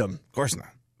against them. Of course not.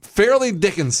 Fairleigh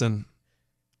Dickinson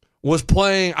was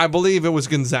playing, I believe it was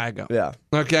Gonzaga. Yeah.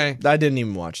 Okay. I didn't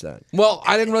even watch that. Well,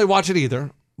 I didn't really watch it either,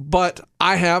 but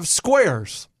I have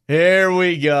Squares. Here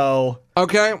we go.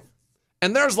 Okay.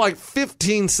 And there's like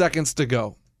 15 seconds to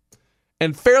go.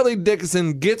 And Fairleigh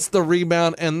Dickinson gets the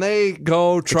rebound, and they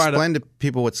go try Explain to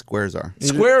people what squares are.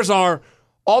 Squares are,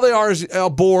 all they are is a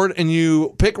board, and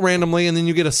you pick randomly, and then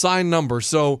you get a signed number.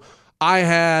 So I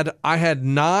had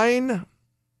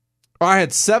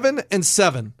 7 and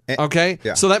 7. Okay,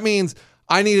 yeah. So that means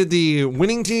I needed the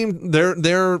winning team,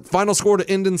 their final score to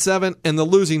end in 7, and the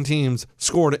losing team's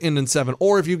score to end in 7.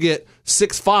 Or if you get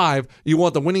 6-5, you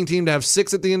want the winning team to have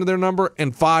 6 at the end of their number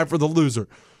and 5 for the loser.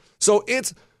 So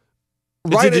it's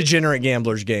a degenerate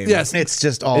gambler's game. Yes, it's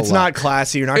just all. It's luck. not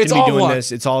classy. You're not going to be doing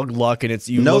this. It's all luck, and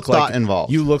no thought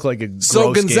involved. You look like a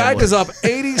so gross Gonzaga's gambler. up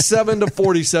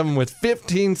 87-47 with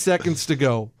 15 seconds to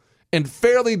go, and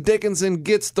Fairleigh Dickinson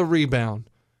gets the rebound.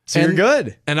 So you're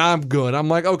good, and I'm good. I'm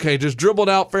like, okay, just dribble it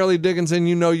out, Fairleigh Dickinson.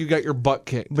 You know you got your butt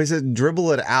kicked. But he said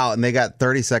dribble it out, and they got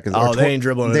 30 seconds. Oh, they ain't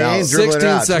dribbling it out. They ain't dribbling 16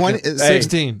 it out. seconds.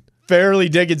 16. Fairleigh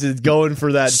Dickinson's going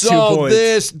for that 2 So points.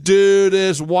 this dude,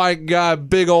 this white guy,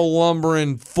 big old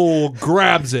lumbering fool,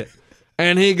 grabs it,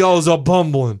 and he goes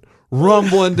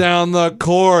rumbling down the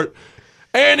court,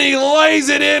 and he lays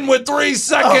it in with 3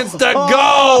 seconds to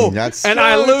go, and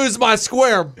I lose my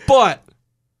square. But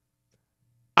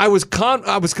I was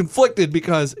conflicted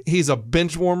because he's a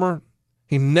bench warmer.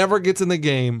 He never gets in the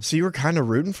game. So you were kind of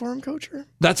rooting for him, Coacher?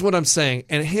 That's what I'm saying.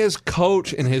 And his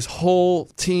coach and his whole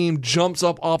team jumps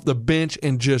up off the bench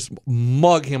and just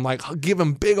mug him, like give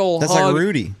him big old That's hug. like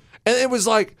Rudy. And it was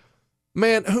like,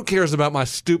 man, who cares about my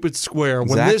stupid square?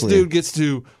 When Exactly. this dude gets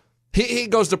to, he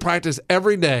goes to practice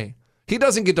every day. He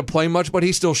doesn't get to play much, but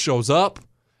he still shows up.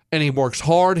 And he works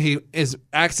hard. He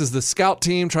acts as the scout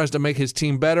team, tries to make his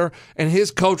team better. And his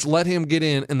coach let him get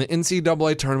in the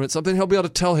NCAA tournament, something he'll be able to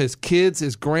tell his kids,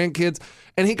 his grandkids.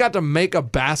 And he got to make a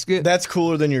basket. That's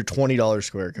cooler than your $20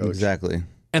 square, Coach. Exactly.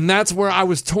 And that's where I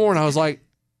was torn. I was like,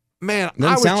 man.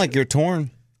 Doesn't sound like you're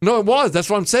torn. No, it was. That's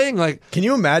what I'm saying. Like, can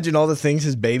you imagine all the things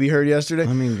his baby heard yesterday?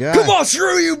 I mean, God. Come on,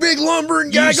 screw you, big lumbering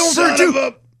guy, going for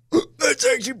 2. That's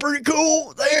actually pretty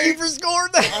cool. Thank you for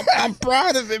scoring that. I'm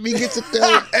proud of him. He gets to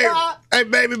tell, hey,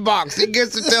 baby box. He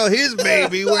gets to tell his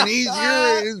baby when he's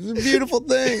yours. It's a beautiful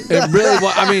thing. It really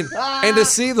was. I mean, and to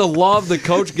see the love the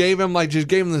coach gave him, like just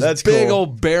gave him this That's big cool.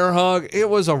 old bear hug. It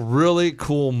was a really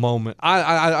cool moment.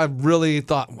 I really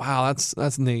thought, wow,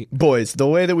 that's neat. Boys, the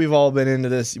way that we've all been into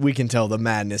this, we can tell the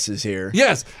madness is here.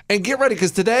 Yes, and get ready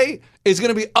because today is going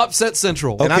to be upset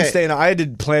central. And I'm Okay. staying. I had to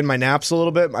plan my naps a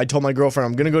little bit. I told my girlfriend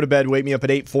I'm going to go to bed, wake me up at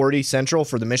 8:40 Central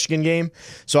for the Michigan game.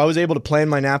 So I was able to plan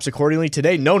my naps accordingly.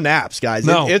 Today, no naps, guys.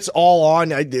 No. It's all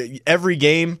on. Every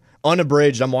game,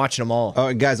 unabridged. I'm watching them all.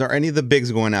 Oh, guys, are any of the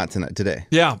bigs going out today?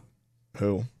 Yeah,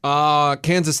 Who?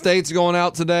 Kansas State's going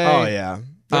out today. Oh, yeah.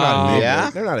 They're not a big, Yeah?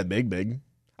 big. They're not a big.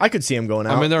 I could see them going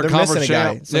out. I mean, they're missing conference a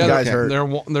guy. champ. Some Yeah, guy's okay.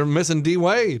 hurt. They're missing D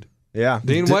Wade. Yeah.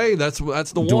 Dean Wade. That's the one.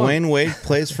 Dwayne Wade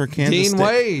plays for Kansas Dean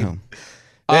State. Wade.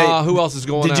 Oh. Hey, Who else is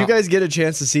going out? Did you guys get a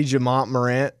chance to see Jamont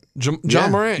Morant? John Yeah.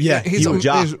 Morant. Yeah, he's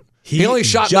he only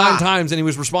shot Ja. 9 times and he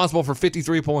was responsible for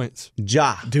 53 points.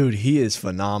 Ja. Dude, he is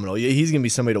phenomenal. He's going to be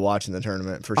somebody to watch in the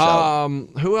tournament for sure.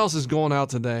 Who else is going out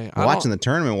today? Watching the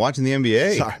tournament, watching the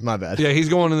NBA. Sorry, my bad. Yeah, he's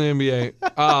going to the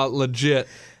NBA. Legit.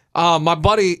 My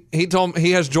buddy, he told me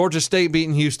he has Georgia State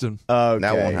beating Houston. Okay.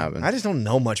 That won't happen. I just don't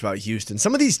know much about Houston.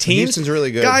 Some of these teams, Houston's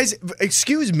really good. Guys,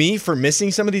 excuse me for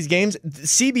missing some of these games.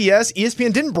 CBS,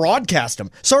 ESPN didn't broadcast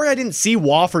them. Sorry I didn't see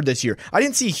Wofford this year. I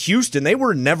didn't see Houston. They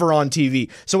were never on TV.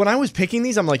 So when I was picking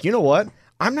these, I'm like, you know what?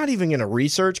 I'm not even going to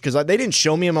research because they didn't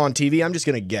show me them on TV. I'm just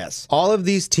going to guess. All of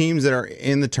these teams that are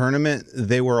in the tournament,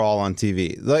 they were all on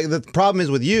TV. Like the problem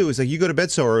is with you is like you go to bed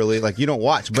so early, like you don't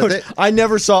watch. But Coach, I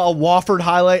never saw a Wofford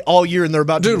highlight all year, and they're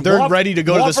ready to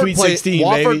go to the Sweet 16.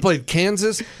 Wofford baby. played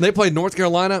Kansas. They played North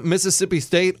Carolina, Mississippi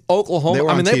State, Oklahoma. They were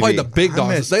I mean, on they played TV. the big I dogs.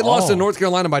 missed They lost to all. North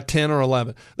Carolina by 10 or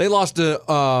 11. They lost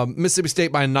to Mississippi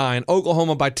State by 9,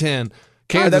 Oklahoma by 10. All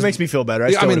Kansas, right, that makes me feel better. I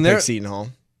Yeah, still would have they're- picked Seton Hall.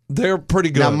 they're pretty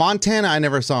good. now Montana, I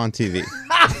never saw on TV.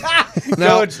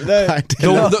 Now, Coach,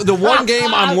 the- the one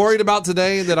game I'm worried about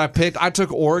today that I picked, I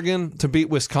took Oregon to beat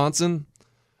Wisconsin.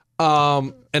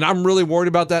 And I'm really worried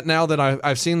about that now that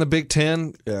I've seen the Big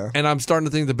Ten. Yeah. And I'm starting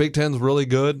to think the Big Ten's really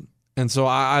good. And so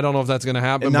I don't know if that's going to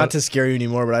happen. And not but- to scare you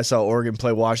anymore, but I saw Oregon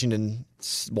play Washington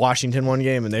one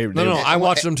game, and they No, I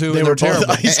watched them too. They and were they're both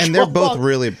terrible. ice And they're cold. both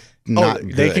really not they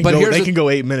good. can But go. here's They the- can go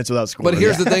 8 minutes without scoring. But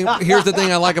here's the thing. Here's the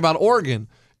thing I like about Oregon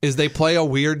is they play a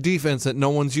weird defense that no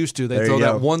one's used to. They There throw you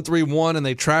that go. 1-3-1 and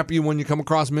they trap you when you come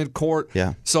across midcourt.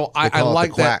 Yeah. So They I call it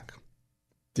like the that. quack.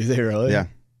 Do they really? Yeah.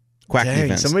 Quack Dang,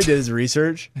 defense. somebody did his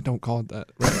research. I don't call it that.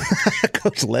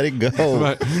 Coach, let it go.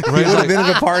 Right. He Right, would have like- been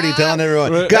at a party telling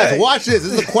everyone, Right. guys, Hey. watch this.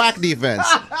 This is a quack defense.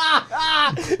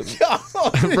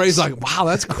 Ray's like, wow,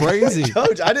 that's crazy.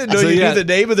 Coach, I didn't know So, you yeah. knew the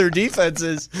name of their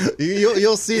defenses.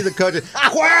 You'll see the coaches.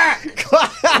 Quack!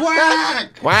 Quack!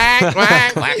 Quack!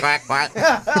 Quack! Quack! Quack!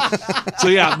 Quack! So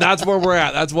yeah, that's where we're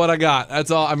at. That's what I got. That's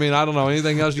all. I mean, I don't know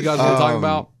anything else you guys want to talk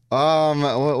about.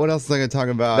 What else was I going to talk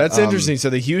about? That's interesting. So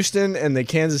the Houston and the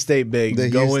Kansas State big the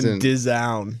going Houston.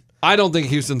 down. I don't think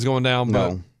Houston's going down, but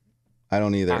No, I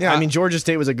don't either. Yeah, I mean Georgia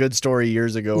State was a good story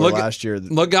years ago or Look- last year.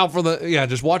 look out for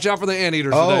just watch out for the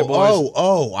anteaters today, boys.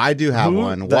 I do have Who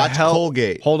one. the Watch hell-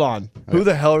 Colgate. Hold on. Who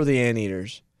the hell are the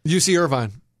Anteaters? UC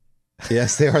Irvine.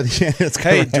 Yes, they are the. That's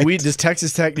Hey, correct. does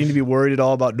Texas Tech need to be worried at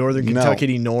all about Northern No.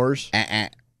 Kentucky Noors? Uh-uh.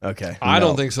 Okay. I No.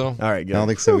 don't think so. All right, good. I don't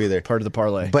think so either. Part of the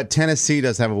parlay. But Tennessee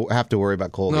does have to worry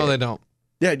about Colgate. No, they don't.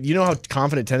 Yeah, you know how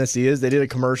confident Tennessee is? They did a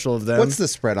commercial of them. What's the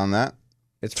spread on that?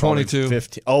 It's probably 22.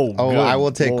 15. Oh, Oh, good I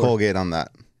will take Lord. Colgate on that.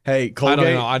 Hey, I Colgate.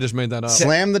 don't know. I just made that up.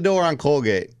 Slam the door on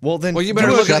Colgate. Well, then Well, you better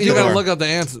do look. it. shut You the better door. look up the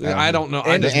answer. I don't know.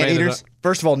 I And just the made it up. Anteaters?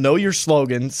 First of all, know your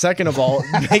slogan. Second of all,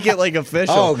 make it like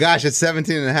official. Oh gosh, it's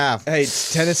 17 and a half. Hey,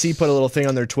 Tennessee put a little thing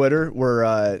on their Twitter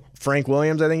where Frank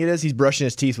Williams, I think it is, he's brushing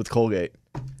his teeth with Colgate.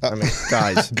 I mean,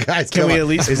 guys, Guys, can come we on. at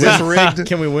least Is this rigged?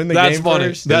 Can we win the That's game funny.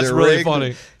 first? That's it really rigged?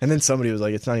 funny. And then somebody was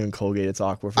like, "It's not even Colgate, it's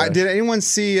Aquafresh." Did anyone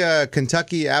see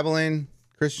Kentucky Abilene?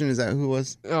 Christian, is that who it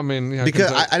was? I mean, yeah, Because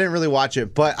Kentucky- I didn't really watch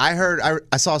it, but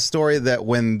I saw a story that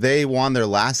when they won their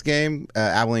last game,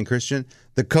 Abilene Christian,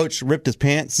 the coach ripped his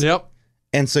pants. Yep.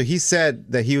 And so he said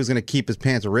that he was going to keep his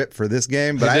pants ripped for this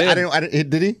game, but He I did. didn't.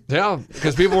 Did he? Yeah,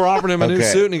 because people were offering him a new Okay.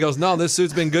 suit, and he goes, "No, this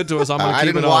suit's been good to us. I'm going to I keep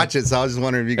didn't it on." watch it, so I was just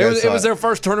wondering if you guys It saw was their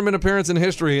first tournament appearance in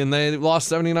history, and they lost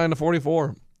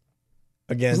 79-44.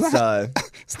 against It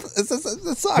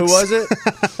sucks. who was it?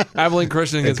 Abilene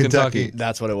Christian against Kentucky.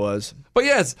 That's what it was. But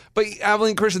yes, but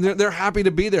Abilene Christian, they're happy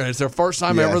to be there. It's their first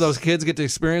time ever. Yes. Those kids get to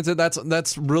experience it.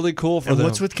 That's really cool for And them.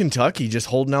 what's with Kentucky just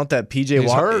holding out that PJ He's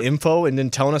Walker hurt. info and then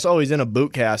telling us, oh, he's in a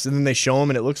boot cast, and then they show him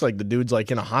and it looks like the dude's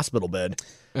like in a hospital bed.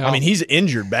 Yeah. I mean, he's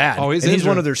injured bad. Oh, he's and he's injured.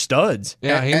 one of their studs.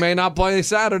 Yeah, he may not play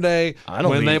Saturday I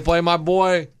don't when think- they play my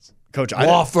boy. Coach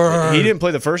Wofford. He didn't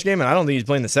play the first game, and I don't think he's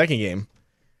playing the second game.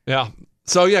 Yeah.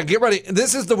 So, yeah, get ready.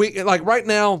 This is the week. Like, right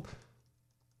now,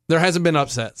 there hasn't been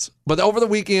upsets. But over the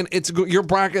weekend, it's your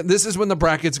bracket. This is when the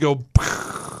brackets go.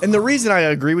 And the reason I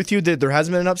agree with you that there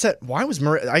hasn't been an upset, why was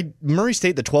Murray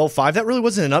State the 12-5? That really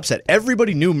wasn't an upset.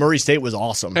 Everybody knew Murray State was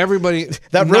awesome. Everybody,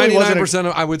 That really wasn't 99%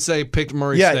 of, I would say, picked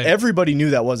Murray Yeah, State. everybody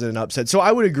knew that wasn't an upset. So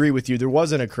I would agree with you. There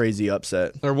wasn't a crazy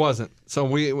upset. There wasn't. So,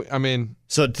 I mean.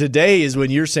 So today is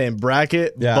when you're saying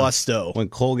bracket Yeah. busto. When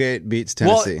Colgate beats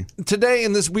Tennessee. Well, today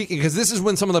and this weekend, because this is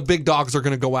when some of the big dogs are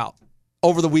going to go out.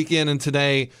 Over the weekend and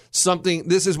today,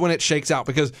 this is when it shakes out.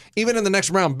 Because even in the next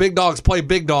round, big dogs play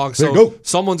big dogs. There So you go.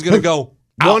 someone's going to go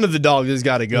out. One of the dogs has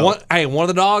got to go. One of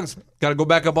the dogs got to go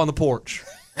back up on the porch.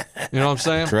 You know what I'm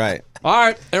saying? That's right. All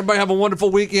right. Everybody have a wonderful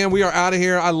weekend. We are out of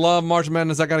here. I love March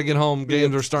Madness. I got to get home.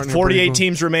 Games are starting. 48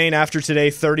 teams remain after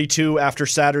today, 32 after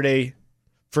Saturday.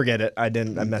 Forget it. I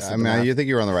messed I up. mean, you think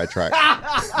you were on the right track.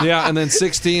 Yeah, and then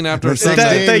 16 after Then Sunday.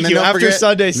 16, Thank then you. don't After forget,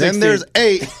 Sunday, 16. Then there's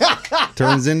 8.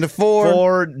 Turns into 4.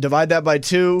 4, divide that by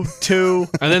 2, 2.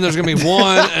 And then there's going to be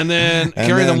 1, and then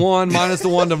carry then- the 1 minus the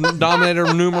 1 to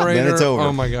denominator, numerator. Then it's over.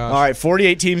 Oh, my gosh. All right,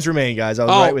 48 teams remain, guys. I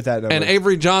was right with that number. And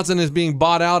Avery Johnson is being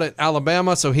bought out at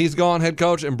Alabama, so he's gone, head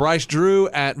coach. And Bryce Drew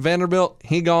at Vanderbilt,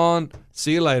 he gone.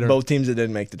 See you later. Both teams that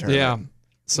didn't make the Yeah. tournament.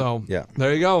 So, Yeah.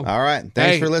 there you go. All right.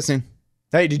 Thanks Hey. for listening.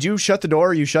 Hey, did you shut the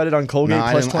door? Or you shut it on Colgate No,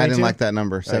 I plus didn't, 22? I didn't like that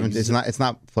number. Right, It's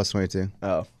not plus 22.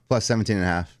 Oh, Plus 17 and a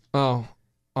half. Oh,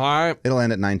 all right. It'll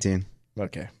end at 19.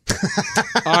 okay.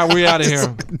 All right, we out of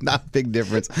here. Not a big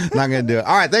difference. Not going to do it.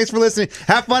 All right. Thanks for listening.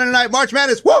 Have fun tonight. March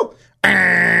Madness. Woo!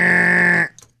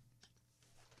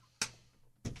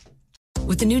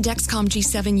 With the new Dexcom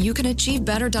G7, you can achieve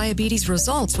better diabetes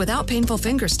results without painful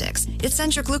finger sticks. It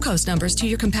sends your glucose numbers to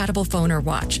your compatible phone or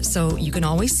watch, so you can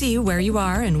always see where you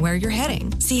are and where you're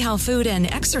heading. See how food and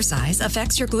exercise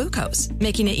affects your glucose,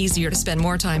 making it easier to spend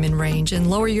more time in range and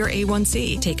lower your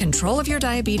A1C. Take control of your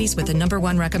diabetes with the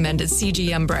 #1 recommended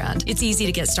CGM brand. It's easy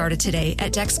to get started today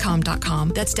at Dexcom.com.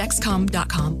 That's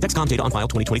Dexcom.com. Dexcom data on file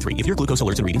 2023. If your glucose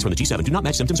alerts and readings from the G7 do not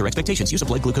match symptoms or expectations, use a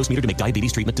blood glucose meter to make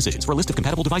diabetes treatment decisions. For a list of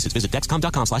compatible devices, visit Dexcom.com/compatibility.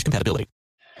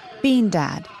 Bean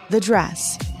Dad, The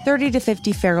Dress, 30 to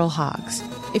 50 Feral Hogs.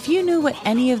 If you knew what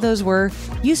any of those were,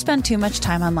 you spend too much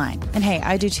time online. And hey,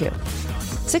 I do too.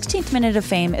 16th Minute of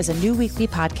Fame is a new weekly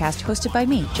podcast hosted by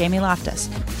me, Jamie Loftus.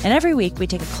 And every week we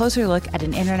take a closer look at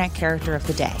an internet character of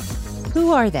the day.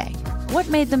 Who are they? What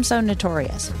made them so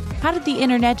notorious? How did the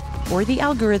internet or the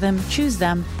algorithm choose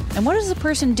them? And what does a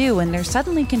person do when they're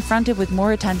suddenly confronted with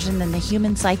more attention than the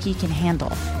human psyche can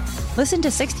handle? Listen to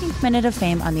 16th Minute of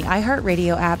Fame on the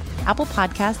iHeartRadio app, Apple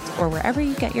Podcasts, or wherever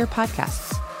you get your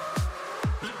podcasts.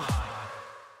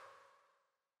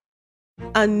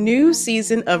 A new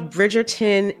season of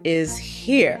Bridgerton is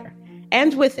here.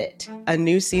 And with it, a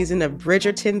new season of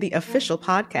Bridgerton, the official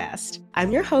podcast. I'm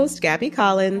your host, Gabby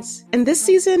Collins, and this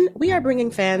season, we are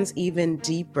bringing fans even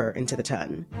deeper into the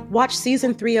ton. Watch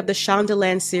season 3 of the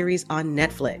Shondaland series on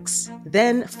Netflix.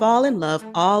 Then fall in love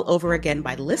all over again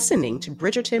by listening to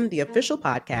Bridgerton, the official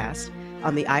podcast,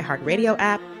 on the iHeartRadio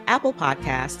app, Apple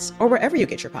Podcasts, or wherever you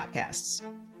get your podcasts.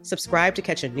 Subscribe to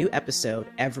catch a new episode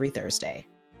every Thursday.